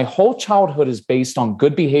 well, if my whole childhood is based on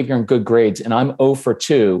good behavior and good grades and I'm 0 for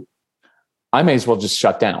 2, I may as well just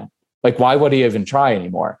shut down. Why would he even try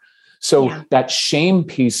anymore? So that shame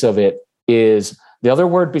piece of it is the other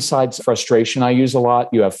word besides frustration I use a lot.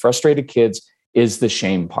 You have frustrated kids is the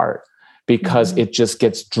shame part because it just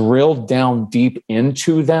gets drilled down deep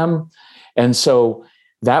into them. And so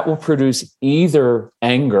that will produce either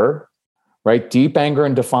anger, right? Deep anger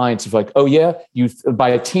and defiance of oh yeah,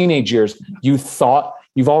 by teenage years,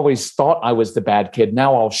 you've always thought I was the bad kid.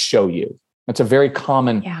 Now I'll show you. It's a very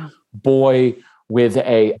common boy with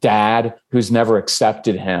a dad who's never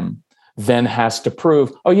accepted him then has to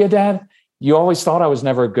prove, oh yeah, Dad, you always thought I was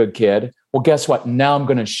never a good kid. Well, guess what? Now I'm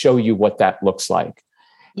going to show you what that looks like.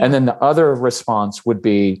 Yeah. And then the other response would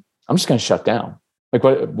be, I'm just going to shut down.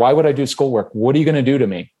 Why would I do schoolwork? What are you going to do to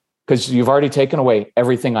me? Because you've already taken away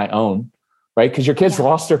everything I own, right? Because your kids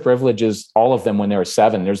lost their privileges, all of them when they were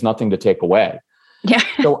 7. There's nothing to take away. Yeah.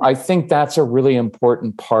 So I think that's a really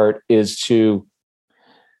important part is to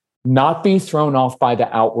not be thrown off by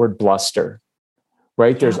the outward bluster.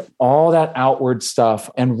 Right? There's all that outward stuff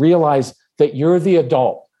and realize that you're the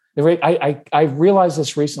adult. Right? I realized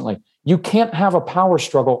this recently. You can't have a power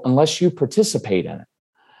struggle unless you participate in it.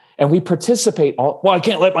 And we participate I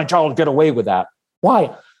can't let my child get away with that.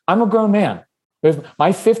 Why? I'm a grown man. If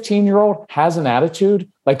my 15-year-old has an attitude,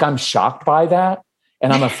 I'm shocked by that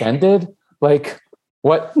and I'm offended. What?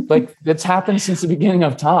 It's happened since the beginning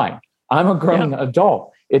of time. I'm a grown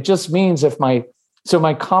adult. It just means so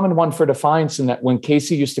my common one for defiance in that when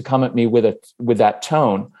Casey used to come at me with that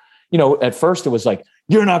tone, at first it was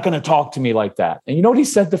you're not going to talk to me like that. And you know what he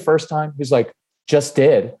said the first time? He's just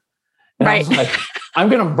did. And I was I'm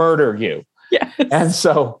going to murder you. Yes. And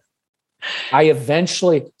so I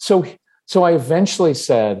eventually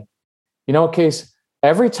said, you know what, Case,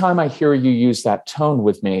 every time I hear you use that tone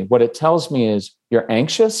with me, what it tells me is you're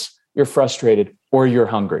anxious, you're frustrated, or you're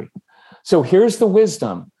hungry. So here's the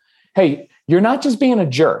wisdom. Hey, you're not just being a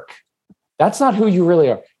jerk. That's not who you really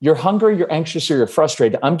are. You're hungry, you're anxious, or you're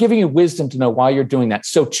frustrated. I'm giving you wisdom to know why you're doing that.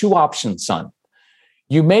 So 2 options, son.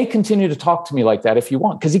 You may continue to talk to me like that if you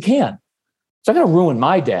want, because you can. It's not going to ruin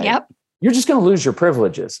my day. Yep. You're just going to lose your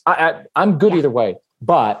privileges. I'm good either way.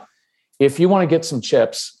 But if you want to get some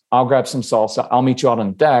chips, I'll grab some salsa. I'll meet you out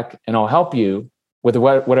on the deck and I'll help you with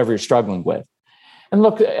whatever you're struggling with. And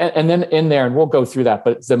look, and then in there, and we'll go through that,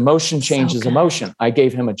 but the emotion changes emotion. I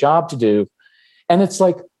gave him a job to do. And it's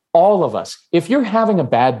all of us, if you're having a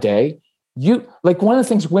bad day, one of the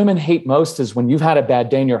things women hate most is when you've had a bad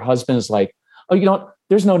day and your husband is oh,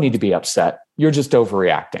 there's no need to be upset. You're just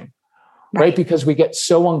overreacting, right? Because we get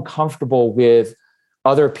so uncomfortable with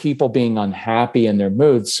other people being unhappy in their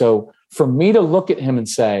moods. So for me to look at him and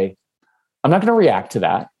say, I'm not going to react to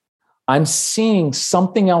that. I'm seeing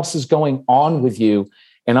something else is going on with you.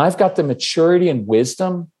 And I've got the maturity and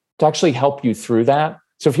wisdom to actually help you through that.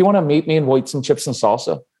 So if you want to meet me and we'll eat some chips and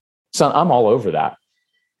salsa, son, I'm all over that.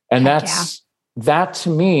 And that to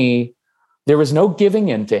me, there was no giving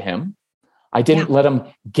in to him. I didn't let him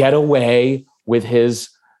get away with his,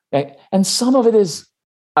 and some of it is,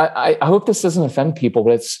 I hope this doesn't offend people,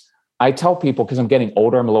 but I tell people, because I'm getting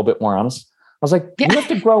older, I'm a little bit more honest. was like, you have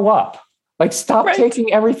to grow up. Like, stop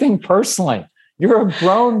taking everything personally. You're a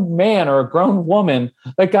grown man or a grown woman.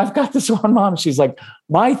 Like, I've got this one mom. She's like,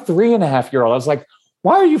 my 3.5-year-old. I was like,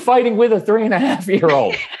 why are you fighting with a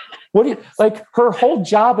 3.5-year-old? What do you, like, her whole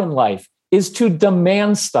job in life is to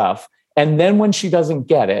demand stuff. And then when she doesn't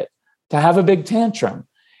get it, to have a big tantrum.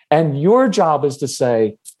 And your job is to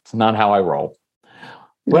say, it's not how I roll.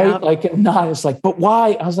 Right? Yep. Like, it's like, but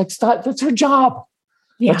why? I was like, stop. That's her job.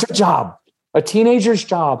 Yeah. That's her job. A teenager's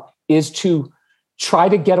job is to try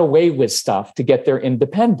to get away with stuff to get their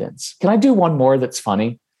independence. Can I do one more that's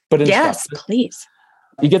funny? But yes, please.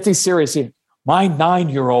 You get these series. My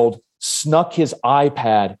 9-year-old snuck his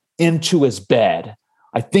iPad into his bed.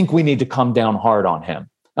 I think we need to come down hard on him.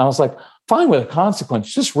 And I was like, fine with a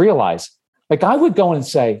consequence. Just realize, like, I would go and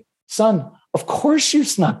say, son, of course you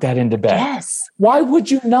snuck that into bed. Yes. Why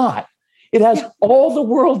would you not? It has all the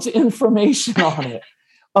world's information on it.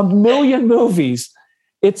 1 million movies.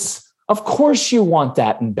 Of course you want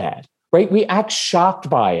that in bed, right? We act shocked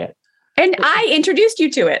by it. And I introduced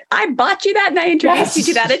you to it. I bought you that and I introduced you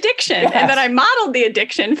to that addiction. Yes. And then I modeled the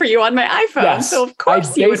addiction for you on my iPhone. Yes. So of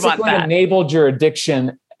course you would want that. I basically enabled your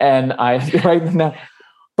addiction and right now.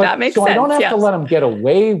 But that makes sense. I don't have to let them get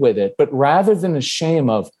away with it, but rather than the shame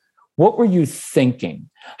of, what were you thinking?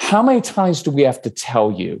 How many times do we have to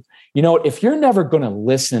tell you, if you're never going to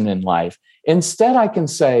listen in life, instead I can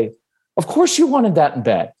say, of course you wanted that in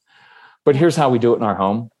bed. But here's how we do it in our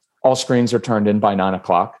home. All screens are turned in by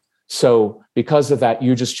 9:00. So because of that,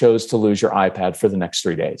 you just chose to lose your iPad for the next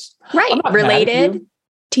 3 days. Right. Related,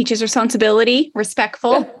 teaches responsibility,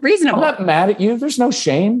 respectful, reasonable. I'm not mad at you. There's no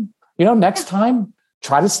shame. Next time,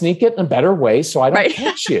 try to sneak it in a better way so I don't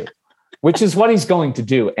catch you, which is what he's going to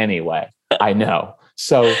do anyway. I know.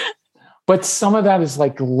 So, but some of that is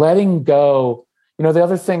like letting go. The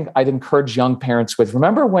other thing I'd encourage young parents with,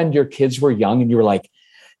 remember when your kids were young and you were like,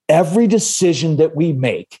 every decision that we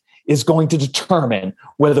make is going to determine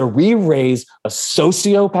whether we raise a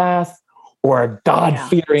sociopath or a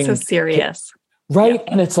God-fearing. So serious. Kid, right?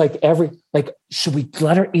 Yeah. And it's like should we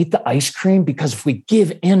let her eat the ice cream? Because if we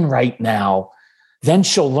give in right now, then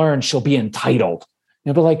she'll learn she'll be entitled.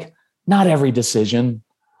 But like, not every decision.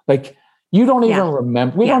 Like, you don't even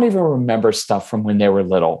remember. We don't even remember stuff from when they were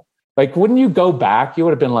little. Like, wouldn't you go back? You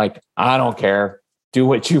would have been like, I don't care. Do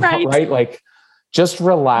what you want, right? Like, just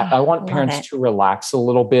relax. I want parents to relax a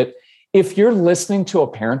little bit. If you're listening to a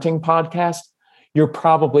parenting podcast, you're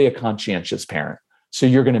probably a conscientious parent. So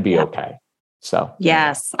you're going to be okay. So,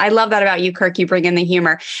 yes, I love that about you, Kirk. You bring in the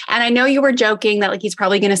humor. And I know you were joking that like he's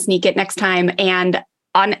probably going to sneak it next time. And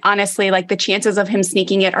honestly, like the chances of him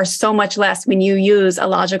sneaking it are so much less when you use a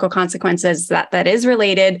logical consequences that is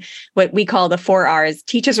related, what we call the 4 R's: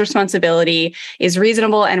 teaches responsibility, is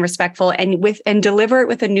reasonable and respectful, and deliver it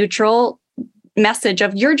with a neutral message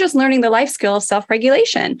of, you're just learning the life skill of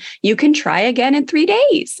self-regulation. You can try again in 3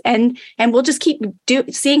 days, and we'll just keep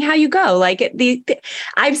seeing how you go. Like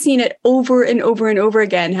I've seen it over and over and over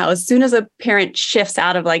again, how as soon as a parent shifts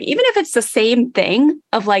out of like, even if it's the same thing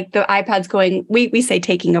of like the iPad's going, we say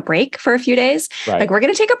taking a break for a few days, like we're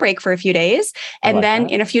going to take a break for a few days. And then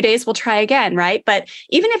in a few days, we'll try again. Right. But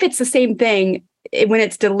even if it's the same thing, when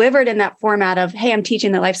it's delivered in that format of, hey, I'm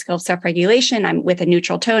teaching the life skill of self-regulation, I'm with a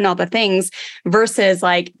neutral tone, all the things, versus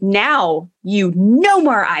like, now no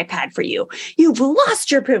more iPad for you. You've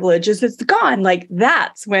lost your privileges. It's gone. Like,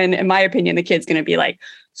 that's when, in my opinion, the kid's going to be like,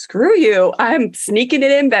 screw you. I'm sneaking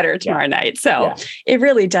it in better tomorrow night. So it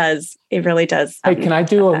really does. It really does. Hey, can I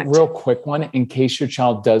do a real quick one in case your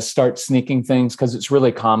child does start sneaking things? Because it's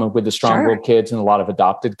really common with the strong-willed kids and a lot of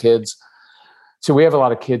adopted kids. So we have a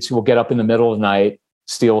lot of kids who will get up in the middle of the night,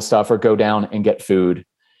 steal stuff, or go down and get food.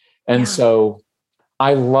 And so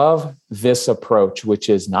I love this approach, which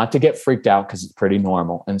is not to get freaked out because it's pretty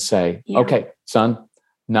normal, and say, okay, son,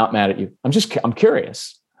 not mad at you. I'm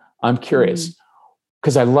curious. I'm curious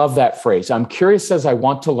because I love that phrase. I'm curious says I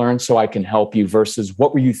want to learn so I can help you versus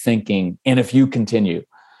what were you thinking? And if you continue,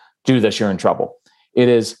 do this, you're in trouble. It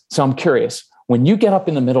is. So I'm curious, when you get up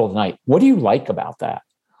in the middle of the night, what do you like about that?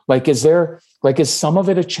 Like, is some of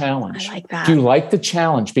it a challenge? I like that. Do you like the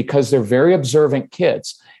challenge? Because they're very observant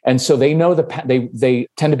kids. And so they know they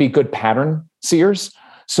tend to be good pattern seers.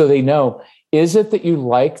 So they know, is it that you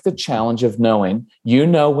like the challenge of knowing,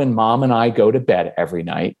 when mom and I go to bed every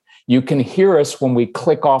night, you can hear us when we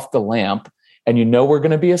click off the lamp and we're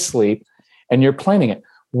going to be asleep, and you're planning it.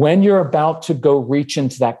 When you're about to go reach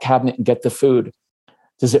into that cabinet and get the food,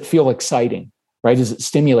 does it feel exciting? Right? Is it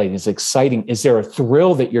stimulating? Is it exciting? Is there a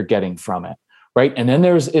thrill that you're getting from it? Right? And then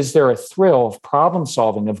is there a thrill of problem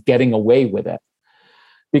solving, of getting away with it?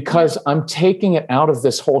 because I'm taking it out of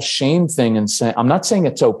this whole shame thing and saying, I'm not saying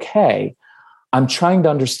it's okay. I'm trying to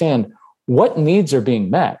understand what needs are being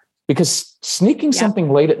met, because sneaking something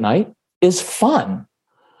late at night is fun.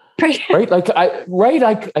 Right.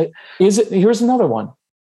 Here's another one.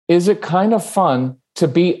 Is it kind of fun to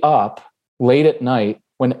be up late at night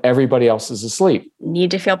when everybody else is asleep?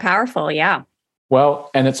 Need to feel powerful. Yeah. Well,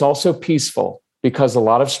 and it's also peaceful, because a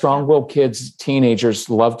lot of strong-willed kids, teenagers,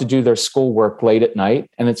 love to do their schoolwork late at night.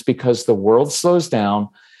 And it's because the world slows down.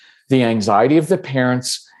 The anxiety of the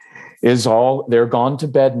parents is they're gone to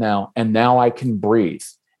bed now. And now I can breathe.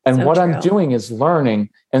 And so what true. I'm doing is learning.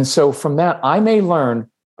 And so from that, I may learn,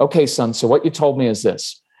 okay, son, so what you told me is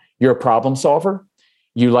this: you're a problem solver.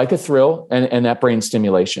 You like a thrill and that brain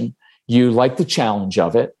stimulation. You like the challenge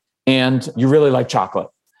of it. And you really like chocolate.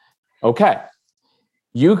 Okay.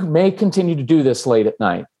 You may continue to do this late at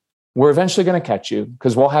night. We're eventually going to catch you,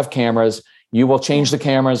 because we'll have cameras. You will change the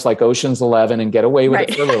cameras like Ocean's 11 and get away with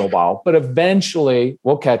it for a little while. But eventually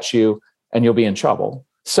we'll catch you and you'll be in trouble.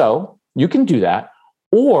 So you can do that.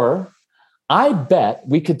 Or I bet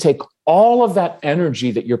we could take all of that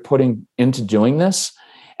energy that you're putting into doing this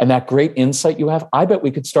and that great insight you have. I bet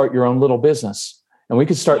we could start your own little business and we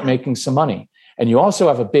could start making some money. And you also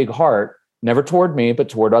have a big heart, never toward me, but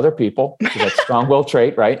toward other people. That's a strong-willed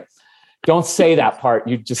trait, right? Don't say that part.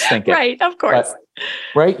 You just think it. Right, of course. But,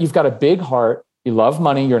 right? You've got a big heart. You love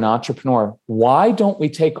money. You're an entrepreneur. Why don't we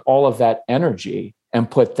take all of that energy and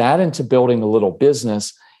put that into building a little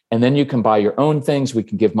business? And then you can buy your own things. We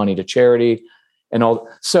can give money to charity and all.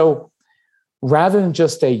 So rather than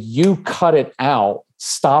just you cut it out,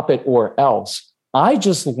 stop it or else, I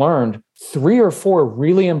just learned 3 or 4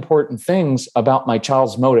 really important things about my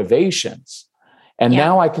child's motivations. And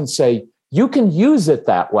now I can say, you can use it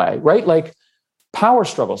that way, right? Like power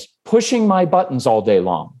struggles, pushing my buttons all day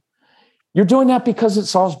long. You're doing that because it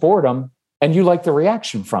solves boredom and you like the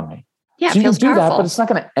reaction from me. Yeah, so you can do powerful. that, but it's not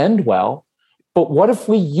going to end well. But what if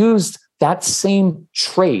we used that same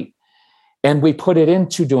trait and we put it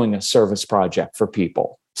into doing a service project for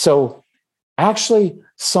people? So actually,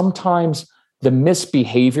 sometimes the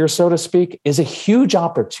misbehavior, so to speak, is a huge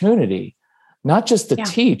opportunity, not just to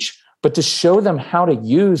teach, but to show them how to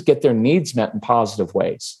get their needs met in positive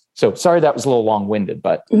ways. So sorry, that was a little long-winded,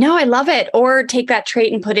 but. No, I love it. Or take that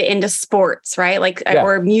trait and put it into sports, right? Like,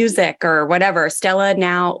 or music or whatever.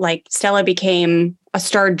 Stella became a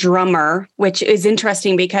star drummer, which is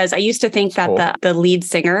interesting because I used to think that the lead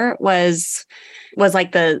singer was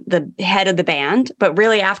like the head of the band, but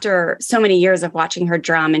really after so many years of watching her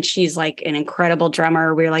drum, and she's like an incredible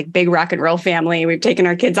drummer. We're like big rock and roll family. We've taken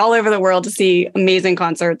our kids all over the world to see amazing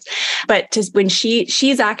concerts, but when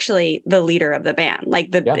she's actually the leader of the band, like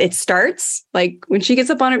it starts like when she gets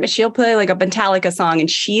up on it, she'll play like a Metallica song and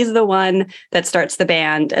she's the one that starts the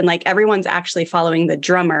band. And like everyone's actually following the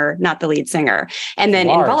drummer, not the lead singer. And then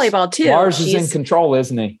Lars. in volleyball too, Lars is in control,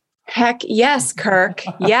 isn't he? Heck yes, Kirk.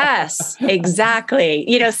 Yes, exactly.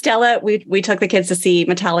 You know, Stella, we took the kids to see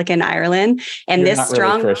Metallica in Ireland, and You're not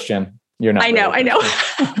really Christian. You're not. I know.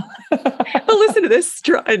 But listen to this.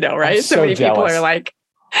 I know, right? I'm so many jealous. people are like,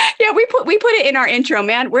 yeah, we put it in our intro,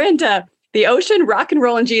 man. We're into the ocean, rock and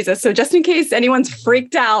roll, and Jesus. So just in case anyone's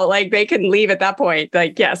freaked out, like they can leave at that point.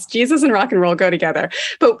 Like, yes, Jesus and rock and roll go together.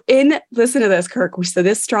 But listen to this, Kirk. So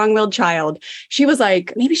this strong-willed child,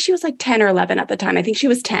 maybe she was like 10 or 11 at the time. I think she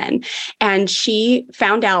was 10. And she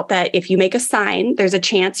found out that if you make a sign, there's a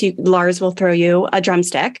chance Lars will throw you a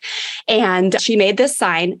drumstick. And she made this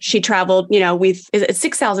sign. She traveled, it's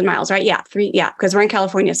 6,000 miles, right? Yeah, because we're in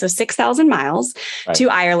California. So 6,000 miles to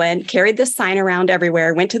Ireland, carried this sign around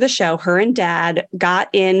everywhere, went to the show. Her and dad got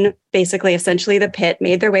in basically essentially the pit,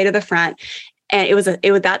 made their way to the front. And it was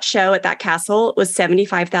that show at that castle was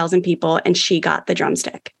 75,000 people and she got the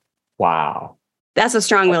drumstick. Wow. That's a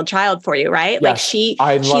strong-willed child for you, right? Yes,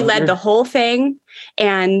 like she led the whole thing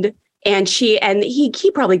and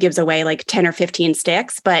he probably gives away like 10 or 15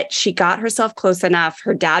 sticks, but she got herself close enough.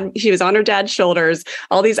 She was on her dad's shoulders.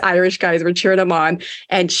 All these Irish guys were cheering him on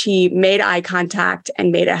and she made eye contact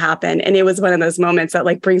and made it happen. And it was one of those moments that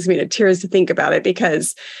like brings me to tears to think about it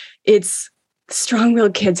because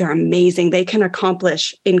strong-willed kids are amazing. They can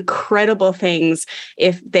accomplish incredible things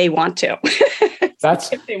if they want to.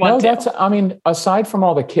 Aside from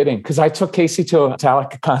all the kidding, because I took Casey to a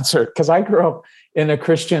Metallica concert because I grew up in a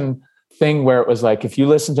Christian thing where it was like, if you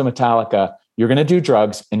listen to Metallica, you're going to do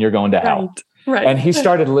drugs and you're going to hell. Right. And he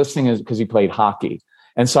started listening because he played hockey.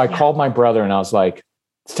 And so I called my brother and I was like,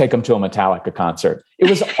 let's take him to a Metallica concert. It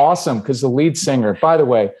was awesome because the lead singer, by the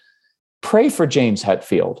way, pray for James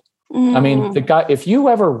Hetfield. I mean, the guy, if you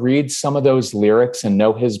ever read some of those lyrics and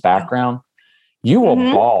know his background, You will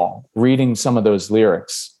bawl reading some of those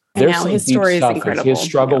lyrics. There's some his deep story is stuff. incredible. His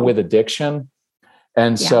struggle with addiction.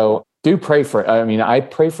 And so do pray for, I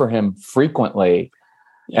pray for him frequently,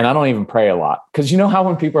 and I don't even pray a lot. Because you know how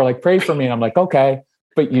when people are like, pray for me, and I'm like, okay,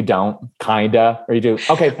 but you don't, kinda, or you do.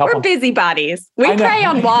 Okay, help We're him. busybodies. We pray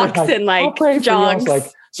on walks and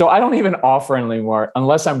jogs. So I don't even offer anymore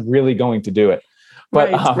unless I'm really going to do it.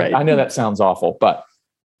 But Right. I know that sounds awful, but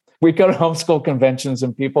we go to homeschool conventions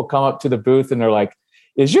and people come up to the booth and they're like,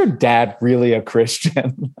 is your dad really a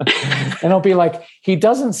Christian? And I'll be like, he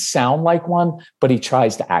doesn't sound like one, but he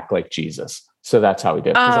tries to act like Jesus. So that's how we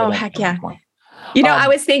do it. Oh, heck yeah. I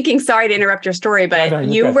was thinking, sorry to interrupt your story, but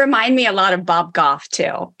you remind me a lot of Bob Goff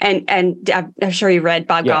too. And I'm sure you read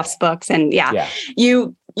Bob Goff's books, and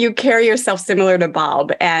you carry yourself similar to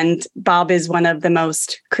Bob, and Bob is one of the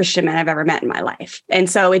most Christian men I've ever met in my life. And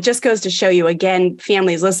so it just goes to show you, again,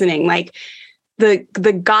 families listening, like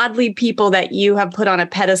the godly people that you have put on a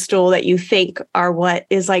pedestal that you think are what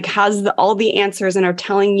is like, has all the answers and are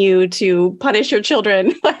telling you to punish your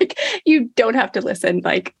children. Like, you don't have to listen.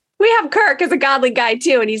 Like, we have Kirk as a godly guy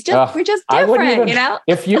too, and we're just different,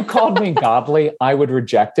 If you called me godly, I would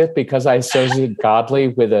reject it because I associate godly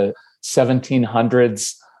with a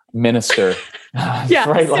 1700s minister. Yeah,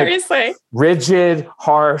 right? Seriously. Like rigid,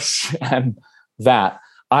 harsh, and that.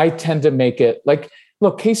 I tend to make it like,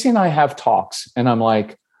 look, Casey and I have talks, and I'm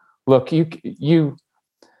like, look,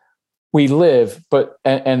 we live, but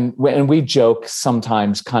and we joke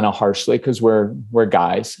sometimes kind of harshly because we're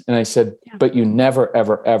guys. And I said, but you never,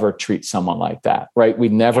 ever, ever treat someone like that, right? We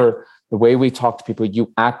never, the way we talk to people,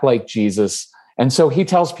 you act like Jesus. And so he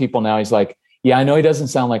tells people now, he's like, yeah, I know he doesn't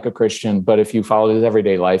sound like a Christian, but if you follow his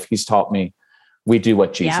everyday life, he's taught me we do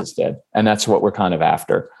what Jesus did. And that's what we're kind of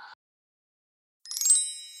after.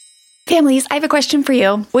 Families, I have a question for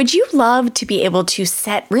you. Would you love to be able to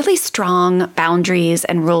set really strong boundaries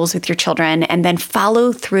and rules with your children and then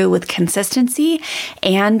follow through with consistency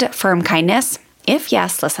and firm kindness? If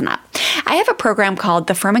yes, listen up. I have a program called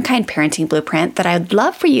the Firm and Kind Parenting Blueprint that I'd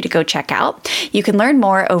love for you to go check out. You can learn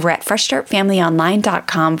more over at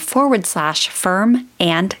freshstartfamilyonline.com/firm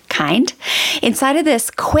and kind. Inside of this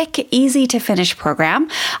quick, easy to finish program,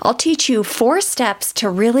 I'll teach you 4 steps to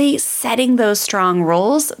really setting those strong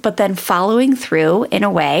rules, but then following through in a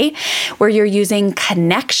way where you're using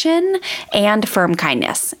connection and firm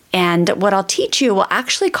kindness. And what I'll teach you will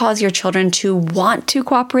actually cause your children to want to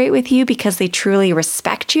cooperate with you because they truly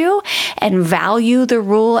respect you and value the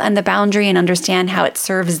rule and the boundary and understand how it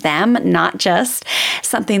serves them, not just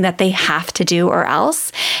something that they have to do or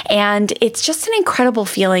else. And it's just an incredible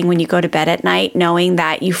feeling when you go to bed at night, knowing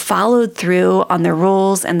that you followed through on the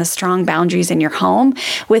rules and the strong boundaries in your home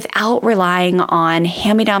without relying on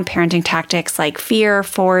hand-me-down parenting tactics like fear,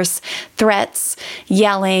 force, threats,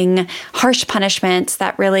 yelling, harsh punishments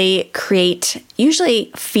that really create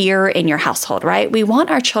usually fear in your household, right? We want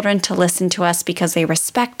our children to listen to us because they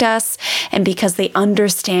respect us and because they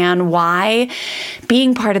understand why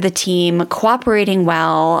being part of the team, cooperating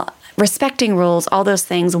well, respecting rules, all those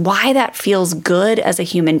things, why that feels good as a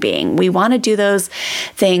human being. We want to do those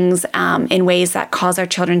things in ways that cause our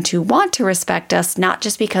children to want to respect us, not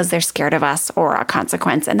just because they're scared of us or a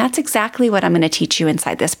consequence. And that's exactly what I'm going to teach you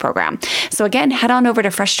inside this program. So again, head on over to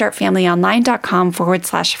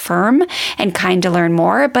freshstartfamilyonline.com/firm and kind to learn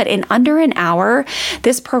more. But in under an hour,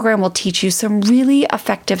 this program will teach you some really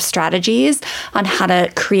effective strategies on how to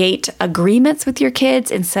create agreements with your kids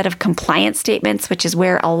instead of compliance statements, which is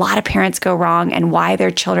where a lot of parents go wrong and why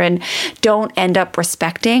their children don't end up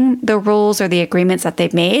respecting the rules or the agreements that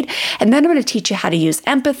they've made. And then I'm going to teach you how to use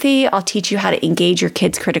empathy. I'll teach you how to engage your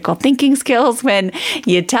kids' critical thinking skills when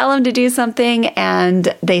you tell them to do something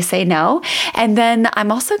and they say no. And then I'm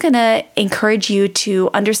also going to encourage you to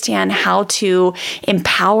understand how to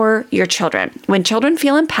empower your children. When children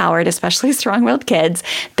feel empowered, especially strong-willed kids,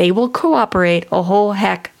 they will cooperate a whole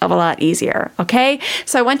heck of a lot easier. Okay?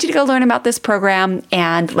 So I want you to go learn about this program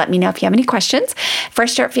and let me know if you have any questions.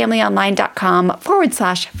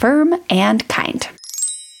 freshstartfamilyonline.com/firm and kind.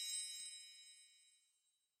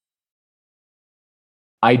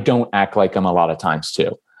 I don't act like them a lot of times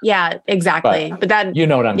too. Yeah, exactly. But that, you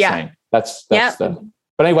know what I'm saying. That's but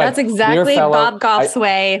anyway, that's exactly Bob Goff's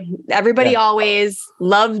way. Everybody always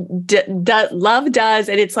love does.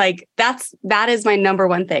 And it's like, that is my number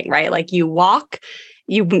one thing, right? Like you walk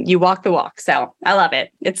the walk. So I love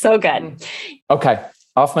it. It's so good. Okay.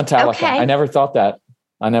 Off Metallica. Okay. I never thought that.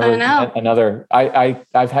 I've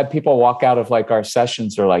had people walk out of like our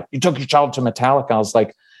sessions. They're like, you took your child to Metallica. I was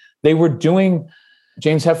like, they were doing,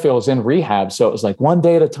 James Hetfield was in rehab. So it was like one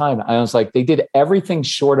day at a time. I was like, they did everything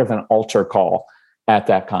short of an altar call at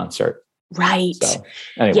that concert. Right. So,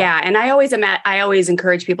 anyway. Yeah. And I always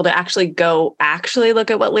encourage people to actually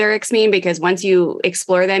look at what lyrics mean, because once you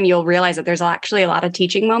explore them, you'll realize that there's actually a lot of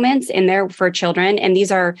teaching moments in there for children. And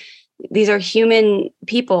these are human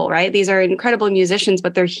people, right? These are incredible musicians,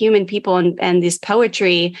 but they're human people. And this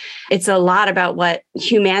poetry, it's a lot about what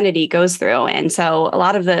humanity goes through. And so a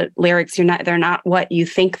lot of the lyrics, they're not what you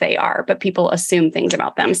think they are, but people assume things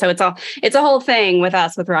about them. So it's a whole thing with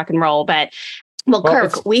us with rock and roll. But well,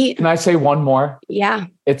 Kirk, can I say one more? Yeah.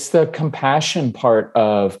 It's the compassion part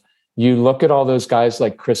of, you look at all those guys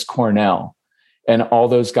like Chris Cornell and all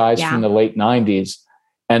those guys from the late 90s,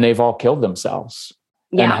 and they've all killed themselves.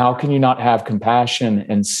 Yeah. And how can you not have compassion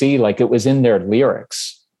and see, like, it was in their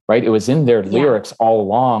lyrics, right? It was in their lyrics all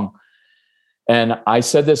along. And I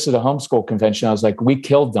said this at a homeschool convention. I was like, we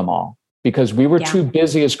killed them all because we were too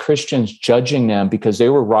busy as Christians judging them because they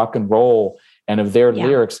were rock and roll and of their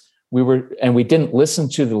lyrics. We didn't listen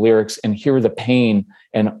to the lyrics and hear the pain.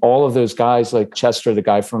 And all of those guys, like Chester, the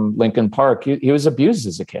guy from Lincoln Park, he was abused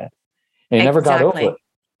as a kid and he never got over it.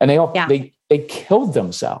 And they killed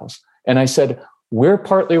themselves. And I said, we're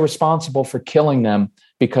partly responsible for killing them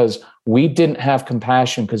because we didn't have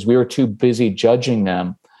compassion because we were too busy judging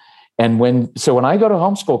them. And when I go to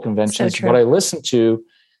homeschool conventions, what I listen to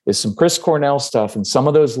is some Chris Cornell stuff and some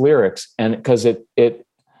of those lyrics. And because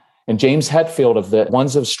and James Hetfield of the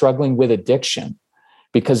ones of struggling with addiction,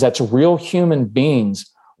 because that's real human beings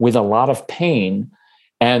with a lot of pain.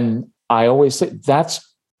 And I always say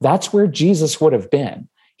that's where Jesus would have been.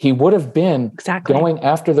 He would have been going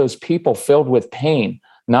after those people filled with pain,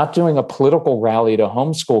 not doing a political rally to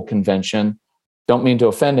homeschool convention. Don't mean to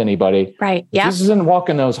offend anybody. Right. Yeah. Jesus isn't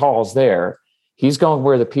walking those halls there. He's going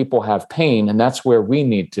where the people have pain, and that's where we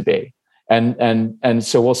need to be. And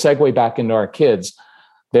so we'll segue back into our kids.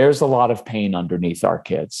 There's a lot of pain underneath our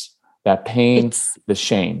kids, that pain, the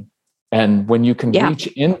shame. And when you can reach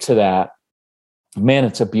into that, man,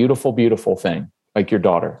 it's a beautiful, beautiful thing. Like your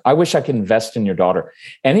daughter. I wish I could invest in your daughter.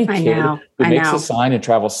 Any kid who makes a sign and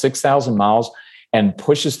travels 6,000 miles and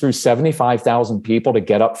pushes through 75,000 people to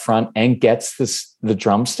get up front and gets the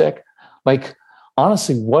drumstick. Like,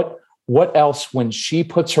 honestly, what else, when she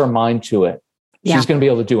puts her mind to it, she's going to be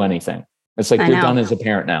able to do anything. It's like you're done as a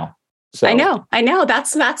parent now. So. I know.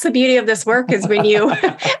 That's the beauty of this work is when you,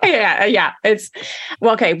 it's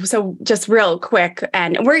well, okay. So just real quick,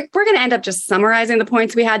 and we're going to end up just summarizing the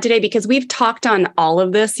points we had today because we've talked on all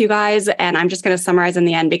of this, you guys, and I'm just going to summarize in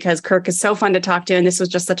the end because Kirk is so fun to talk to. And this was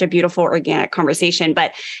just such a beautiful organic conversation,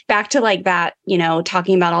 but back to like that,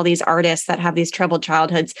 talking about all these artists that have these troubled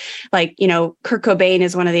childhoods, like, Kurt Cobain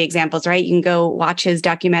is one of the examples, right? You can go watch his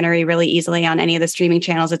documentary really easily on any of the streaming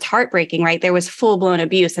channels. It's heartbreaking, right? There was full blown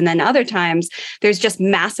abuse. And then other times there's just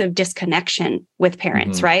massive disconnection with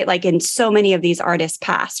parents, right? Like in so many of these artists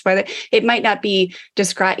past, whether it might not be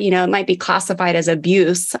described, it might be classified as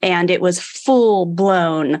abuse, and it was full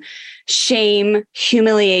blown shame,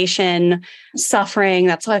 humiliation, suffering.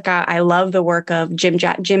 That's like, I love the work of Jim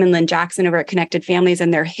and Lynn Jackson over at Connected Families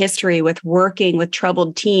and their history with working with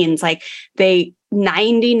troubled teens. Like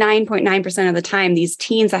 99.9% of the time, these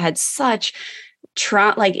teens that had such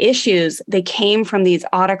issues, they came from these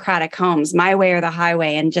autocratic homes, my way or the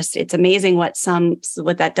highway. And just, it's amazing what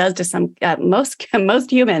that does to some,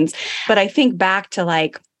 most humans. But I think back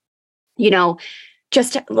to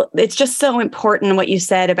it's just so important what you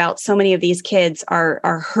said about so many of these kids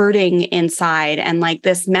are hurting inside. And like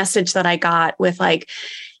this message that I got with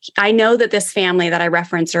I know that this family that I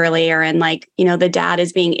referenced earlier, and the dad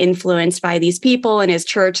is being influenced by these people in his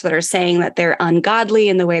church that are saying that they're ungodly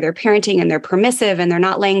in the way they're parenting and they're permissive and they're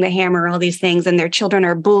not laying the hammer, all these things, and their children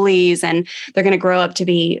are bullies and they're going to grow up to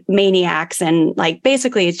be maniacs. And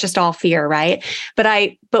basically it's just all fear, right?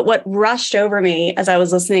 But what rushed over me as I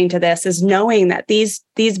was listening to this is knowing that these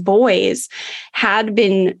boys had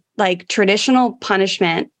been traditional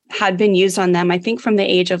punishment had been used on them, I think from the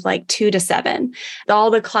age of 2 to 7,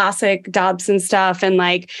 all the classic Dobson stuff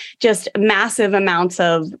and just massive amounts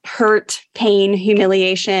of hurt, pain,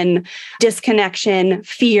 humiliation, disconnection,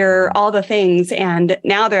 fear, all the things. And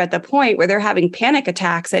now they're at the point where they're having panic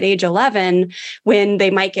attacks at age 11 when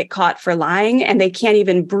they might get caught for lying and they can't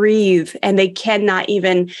even breathe and they cannot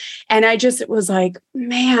even. And I just was like,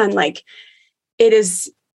 man,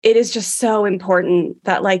 it is just so important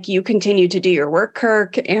that you continue to do your work,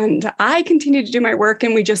 Kirk, and I continue to do my work.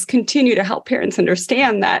 And we just continue to help parents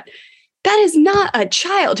understand that is not a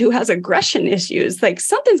child who has aggression issues.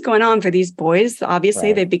 Something's going on for these boys.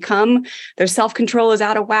 Obviously, right. Their self-control is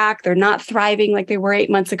out of whack. They're not thriving like they were 8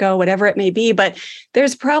 months ago, whatever it may be. But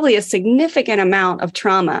there's probably a significant amount of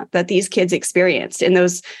trauma that these kids experienced in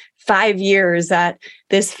those 5 years that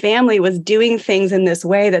this family was doing things in this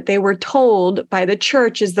way that they were told by the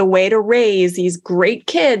church is the way to raise these great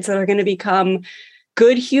kids that are going to become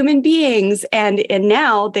good human beings. And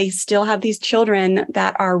now they still have these children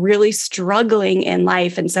that are really struggling in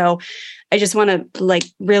life. And so I just want to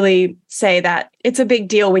really say that it's a big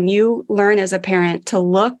deal when you learn as a parent to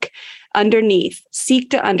look underneath, seek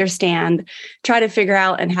to understand, try to figure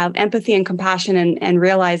out and have empathy and compassion and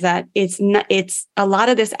realize that it's a lot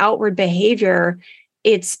of this outward behavior.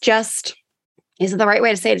 It's just, is it the right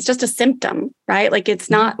way to say it? It's just a symptom, right? Like it's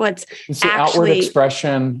not what's it's the outward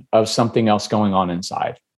expression of something else going on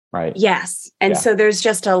inside. Right. Yes. And so there's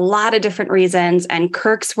just a lot of different reasons, and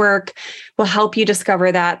Kirk's work will help you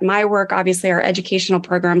discover that. My work, obviously, our educational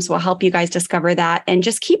programs will help you guys discover that and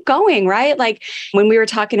just keep going, right? Like when we were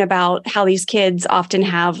talking about how these kids often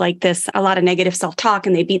have a lot of negative self-talk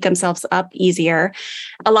and they beat themselves up easier.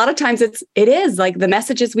 A lot of times it is like the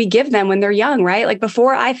messages we give them when they're young, right? Like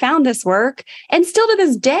before I found this work, and still to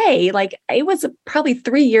this day, like it was probably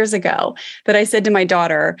 3 years ago that I said to my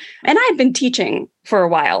daughter, and I had been teaching for a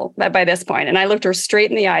while by this point. And I looked her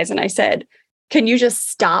straight in the eyes and I said, can you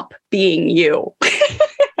just stop being you?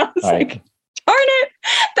 I was like, darn it,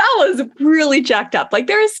 that was really jacked up. Like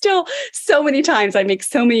there is still so many times I make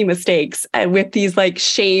so many mistakes with these like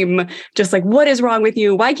shame, just like, what is wrong with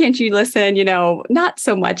you? Why can't you listen? Not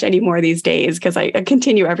so much anymore these days because I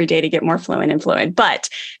continue every day to get more fluent. But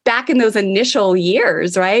back in those initial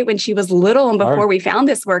years, right, when she was little and before we found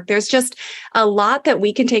this work, there's just a lot that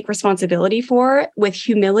we can take responsibility for with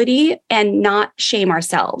humility and not shame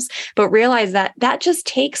ourselves, but realize that just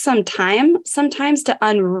takes some time sometimes to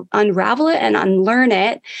unravel it and unlearn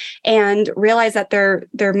it, and realize that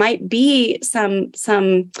there might be some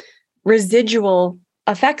residual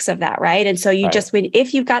effects of that, right? And so you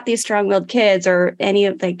if you've got these strong-willed kids or any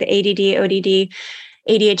of like the ADD, ODD,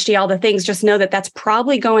 ADHD, all the things, just know that that's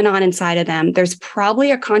probably going on inside of them. There's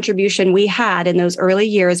probably a contribution we had in those early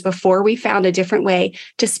years before we found a different way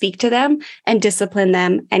to speak to them and discipline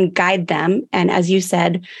them and guide them. And as you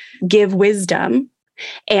said, give wisdom.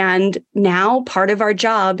 And now part of our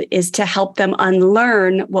job is to help them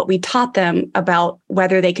unlearn what we taught them about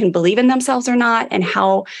whether they can believe in themselves or not and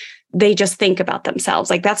how they just think about themselves.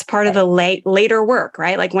 Like that's part of the later work,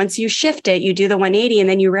 right? Like once you shift it, you do the 180 and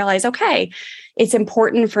then you realize, okay, it's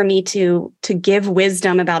important for me to give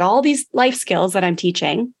wisdom about all these life skills that I'm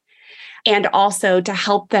teaching, and also to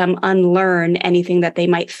help them unlearn anything that they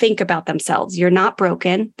might think about themselves. You're not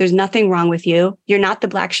broken. There's nothing wrong with you. You're not the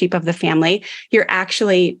black sheep of the family. You're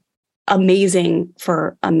actually amazing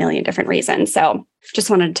for a million different reasons. So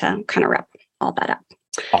just wanted to kind of wrap all that up.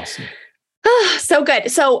 Awesome. So good.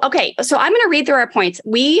 So, okay. So I'm going to read through our points.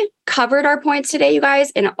 We covered our points today, you guys,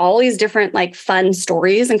 in all these different like fun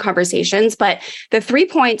stories and conversations. But the 3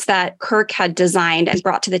 points that Kirk had designed and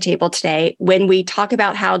brought to the table today when we talk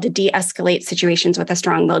about how to de-escalate situations with a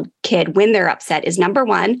strong-willed kid when they're upset is number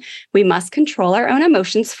 1, we must control our own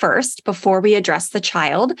emotions first before we address the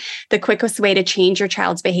child. The quickest way to change your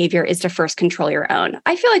child's behavior is to first control your own.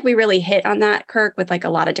 I feel like we really hit on that, Kirk, with like a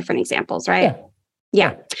lot of different examples, right?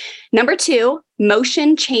 Yeah. Number 2,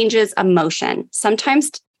 motion changes emotion. Sometimes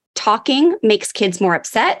talking makes kids more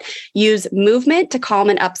upset. Use movement to calm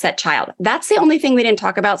an upset child. That's the only thing we didn't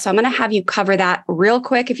talk about. So I'm going to have you cover that real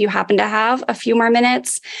quick if you happen to have a few more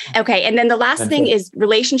minutes. Okay. And then the last thing is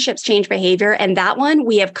relationships change behavior. And that one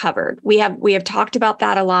we have covered. We have talked about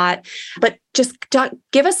that a lot, but just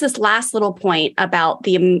give us this last little point about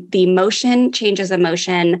the emotion changes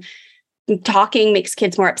emotion. Talking makes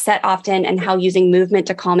kids more upset often, and how using movement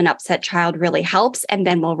to calm an upset child really helps. And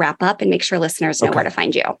then we'll wrap up and make sure listeners know where to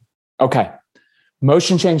find you. Okay.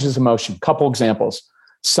 Motion changes emotion. Couple examples.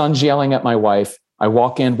 Son's yelling at my wife. I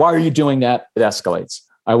walk in. Why are you doing that? It escalates.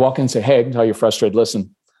 I walk in and say, hey, I can tell you're frustrated.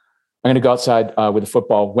 Listen, I'm going to go outside with the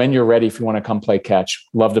football. When you're ready, if you want to come play catch,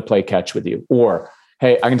 love to play catch with you. Or,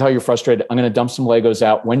 hey, I can tell you're frustrated. I'm going to dump some Legos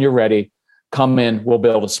out. When you're ready, come in. We'll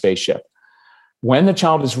build a spaceship. When the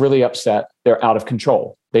child is really upset, they're out of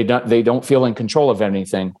control. They don't feel in control of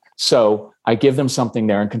anything. So I give them something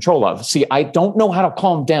they're in control of. See, I don't know how to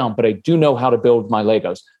calm down, but I do know how to build my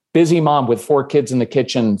Legos. Busy mom with 4 kids in the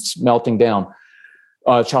kitchen melting down.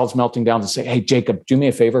 Child's melting down to say, hey, Jacob, do me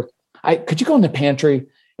a favor. Could you go in the pantry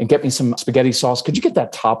and get me some spaghetti sauce? Could you get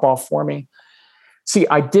that top off for me? See,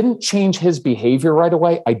 I didn't change his behavior right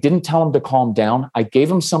away. I didn't tell him to calm down. I gave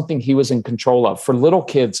him something he was in control of. For little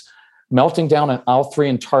kids, melting down in aisle 3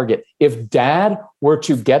 in Target. If dad were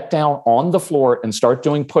to get down on the floor and start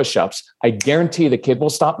doing push-ups, I guarantee the kid will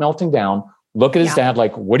stop melting down, look at his dad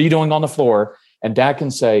like, what are you doing on the floor? And dad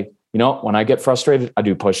can say, when I get frustrated, I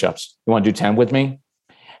do push-ups. You want to do 10 with me?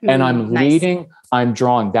 And I'm nice. leading, I'm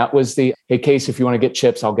drawing. That was the, hey, Case, if you want to get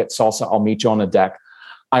chips, I'll get salsa. I'll meet you on the deck.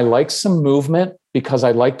 I like some movement because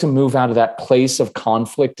I like to move out of that place of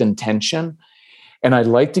conflict and tension. And I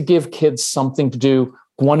like to give kids something to do.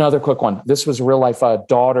 One other quick one. This was real life. A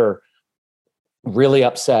daughter really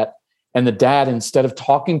upset. And the dad, instead of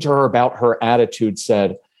talking to her about her attitude,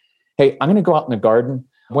 said, hey, I'm going to go out in the garden.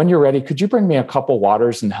 When you're ready, could you bring me a couple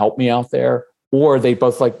waters and help me out there? Or they'd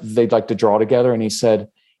like to draw together. And he said,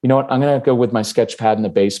 you know what? I'm going to go with my sketch pad in the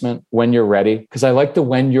basement when you're ready. Because I like the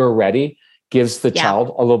when you're ready gives the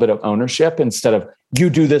child a little bit of ownership instead of you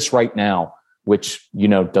do this right now, which,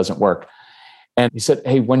 doesn't work. And he said,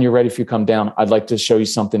 hey, when you're ready, if you come down, I'd like to show you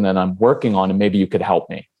something that I'm working on and maybe you could help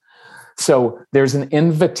me. So there's an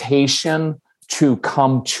invitation to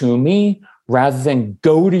come to me rather than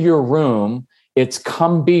go to your room. It's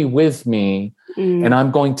come be with me and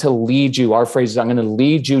I'm going to lead you. Our phrase is I'm going to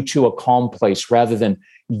lead you to a calm place rather than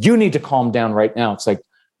you need to calm down right now. It's like,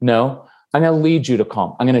 no, I'm going to lead you to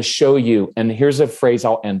calm. I'm going to show you. And here's a phrase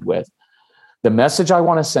I'll end with. The message I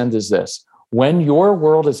want to send is this. When your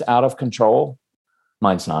world is out of control,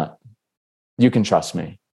 mine's not. You can trust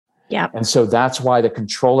me. Yeah. And so that's why the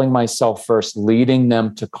controlling myself first, leading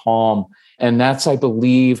them to calm. And that's, I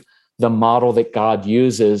believe, the model that God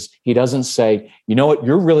uses. He doesn't say, you know what,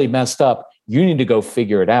 you're really messed up. You need to go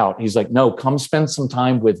figure it out. He's like, no, come spend some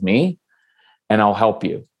time with me and I'll help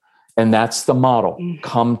you. And that's the model.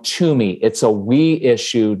 Come to me. It's a we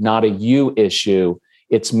issue, not a you issue.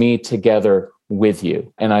 It's me together with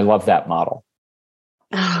you. And I love that model.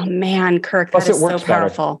 Oh man, Kirk, that is so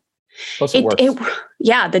powerful. Plus it works.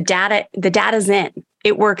 The data's in.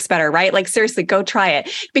 It works better, right? Like seriously, go try it.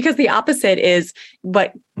 Because the opposite is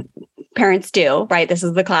what parents do, right? This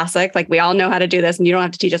is the classic. Like we all know how to do this and you don't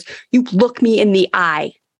have to teach us. You look me in the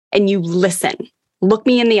eye and you listen. Look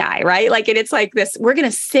me in the eye, right? Like, and it's like this, we're going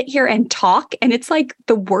to sit here and talk. And it's like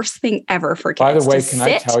the worst thing ever for kids. By the way, can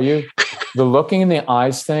I tell you, the looking in the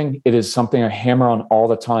eyes thing, it is something I hammer on all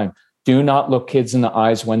the time. Do not look kids in the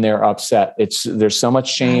eyes when they're upset. There's so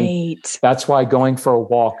much shame. Right. That's why going for a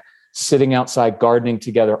walk, sitting outside, gardening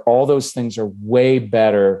together, all those things are way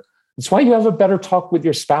better. It's why you have a better talk with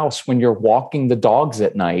your spouse when you're walking the dogs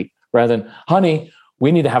at night rather than, honey,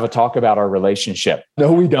 we need to have a talk about our relationship.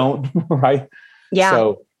 No, we don't. Right.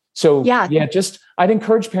 Yeah. So I'd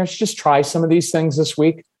encourage parents to just try some of these things this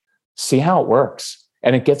week, see how it works.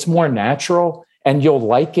 And it gets more natural and you'll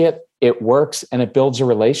like it. It works and it builds a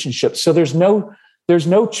relationship. So there's no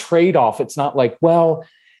trade-off. It's not like, well,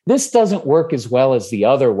 this doesn't work as well as the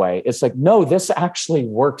other way. It's like, no, this actually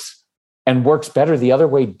works and works better. The other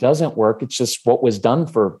way doesn't work. It's just what was done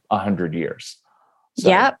for 100 years. So,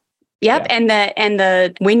 Yep. Yeah. And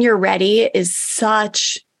the when you're ready is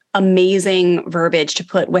such amazing verbiage to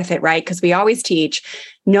put with it, right? Because we always teach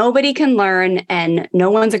nobody can learn and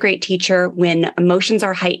no one's a great teacher when emotions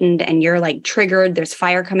are heightened and you're like triggered, there's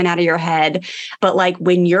fire coming out of your head. But like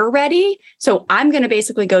when you're ready, so I'm going to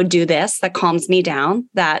basically go do this that calms me down,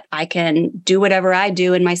 that I can do whatever I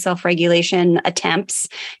do in my self-regulation attempts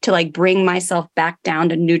to like bring myself back down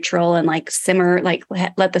to neutral and like simmer, like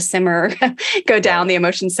let the simmer go down, the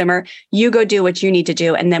emotions simmer. You go do what you need to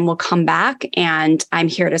do. And then we'll come back and I'm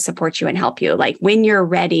here to support you and help you. Like when you're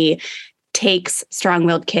ready, takes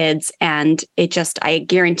strong-willed kids, and it just, I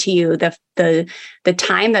guarantee you the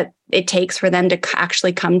time that it takes for them to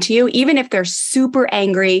actually come to you, even if they're super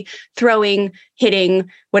angry, throwing, hitting,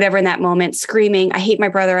 whatever in that moment, screaming, I hate my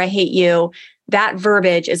brother, I hate you, that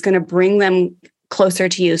verbiage is going to bring them closer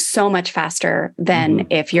to you so much faster than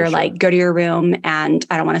if you're like, go to your room and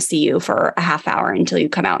I don't want to see you for a half hour until you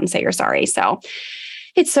come out and say you're sorry. So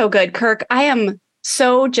it's so good. Kirk, I am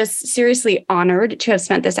so just seriously honored to have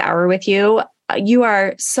spent this hour with you. You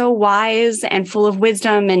are so wise and full of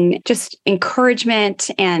wisdom and just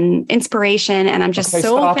encouragement and inspiration. And I'm just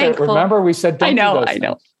so thankful. Remember, we said, don't do those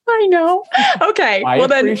things. I know. Okay. I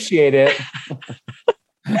appreciate it.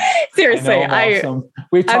 Seriously.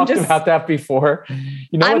 We talked about that before.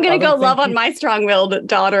 You know, I'm going to go love on my strong-willed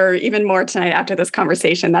daughter even more tonight after this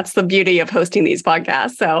conversation. That's the beauty of hosting these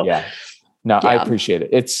podcasts. So I appreciate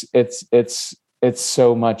it. It's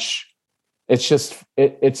so much,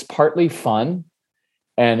 it's partly fun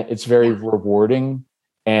and it's very rewarding.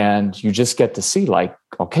 And you just get to see like,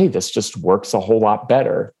 okay, this just works a whole lot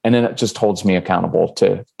better. And then it just holds me accountable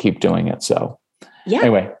to keep doing it. So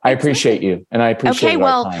anyway, I appreciate you and I appreciate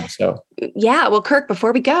our time. So well, Kirk,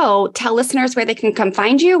 before we go, tell listeners where they can come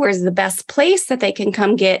find you. Where's the best place that they can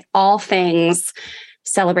come get all things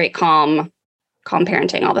Celebrate Calm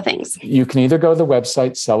parenting, all the things? You can either go to the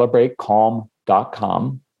website,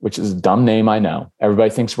 celebratecalm.com, which is a dumb name. I know everybody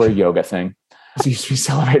thinks we're a yoga thing, We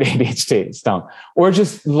celebrate ADHD. Don't. Or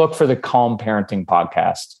just look for the Calm Parenting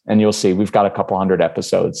podcast and you'll see we've got a couple hundred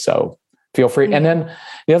episodes. So feel free. Mm-hmm. And then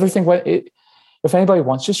the other thing, if anybody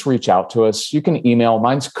wants, just reach out to us. You can email.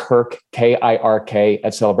 Mine's Kirk, KIRK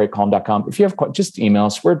 @celebratecalm.com. If you have, just email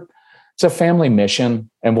us. It's a family mission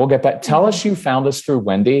and we'll get back. Tell us you found us through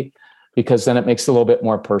Wendy, because then it makes it a little bit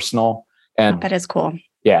more personal. And that is cool.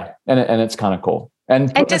 Yeah. And it's kind of cool.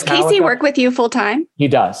 And does Casey work with you full time? He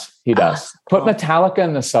does. Put Metallica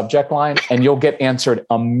in the subject line and you'll get answered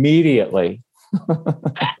immediately.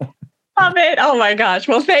 Love it. Oh my gosh.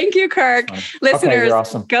 Well, thank you, Kirk. Listeners,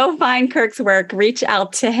 awesome. Go find Kirk's work, reach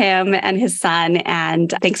out to him and his son.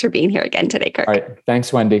 And thanks for being here again today, Kirk. All right.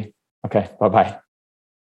 Thanks, Wendy. Okay. Bye-bye.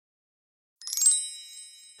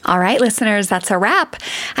 All right, listeners, that's a wrap.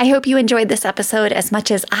 I hope you enjoyed this episode as much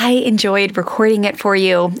as I enjoyed recording it for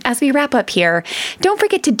you. As we wrap up here, don't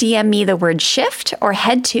forget to DM me the word shift or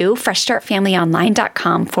head to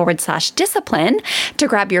freshstartfamilyonline.com/discipline to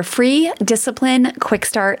grab your free Discipline Quick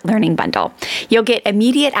Start Learning Bundle. You'll get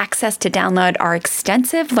immediate access to download our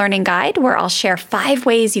extensive learning guide where I'll share 5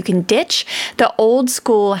 ways you can ditch the old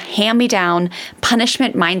school hand-me-down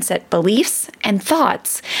punishment mindset beliefs and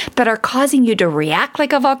thoughts that are causing you to react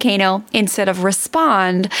like a volcano instead of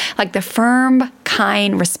respond like the firm,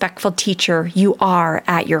 kind, respectful teacher you are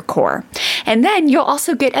at your core. And then you'll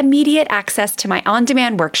also get immediate access to my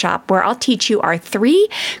on-demand workshop where I'll teach you our 3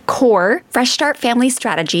 core Fresh Start family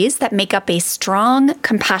strategies that make up a strong,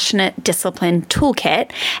 compassionate discipline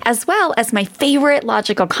toolkit, as well as my favorite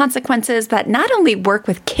logical consequences that not only work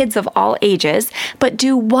with kids of all ages, but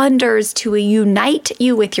do wonders to unite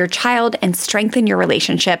you with your child and strengthen your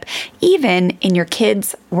relationship, even in your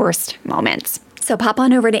kids' worst moments. So pop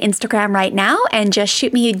on over to Instagram right now and just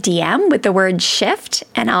shoot me a DM with the word shift,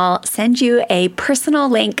 and I'll send you a personal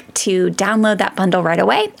link to download that bundle right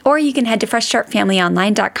away. Or you can head to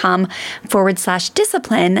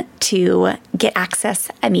freshstartfamilyonline.com/discipline to get access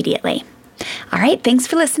immediately. All right, thanks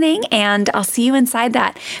for listening, and I'll see you inside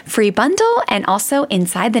that free bundle and also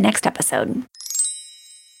inside the next episode.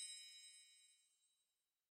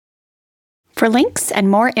 For links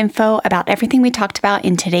and more info about everything we talked about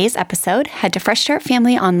in today's episode, head to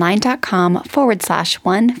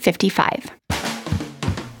freshstartfamilyonline.com/155.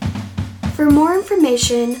 For more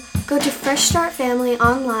information, go to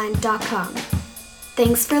freshstartfamilyonline.com.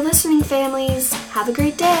 Thanks for listening, families. Have a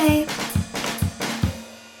great day.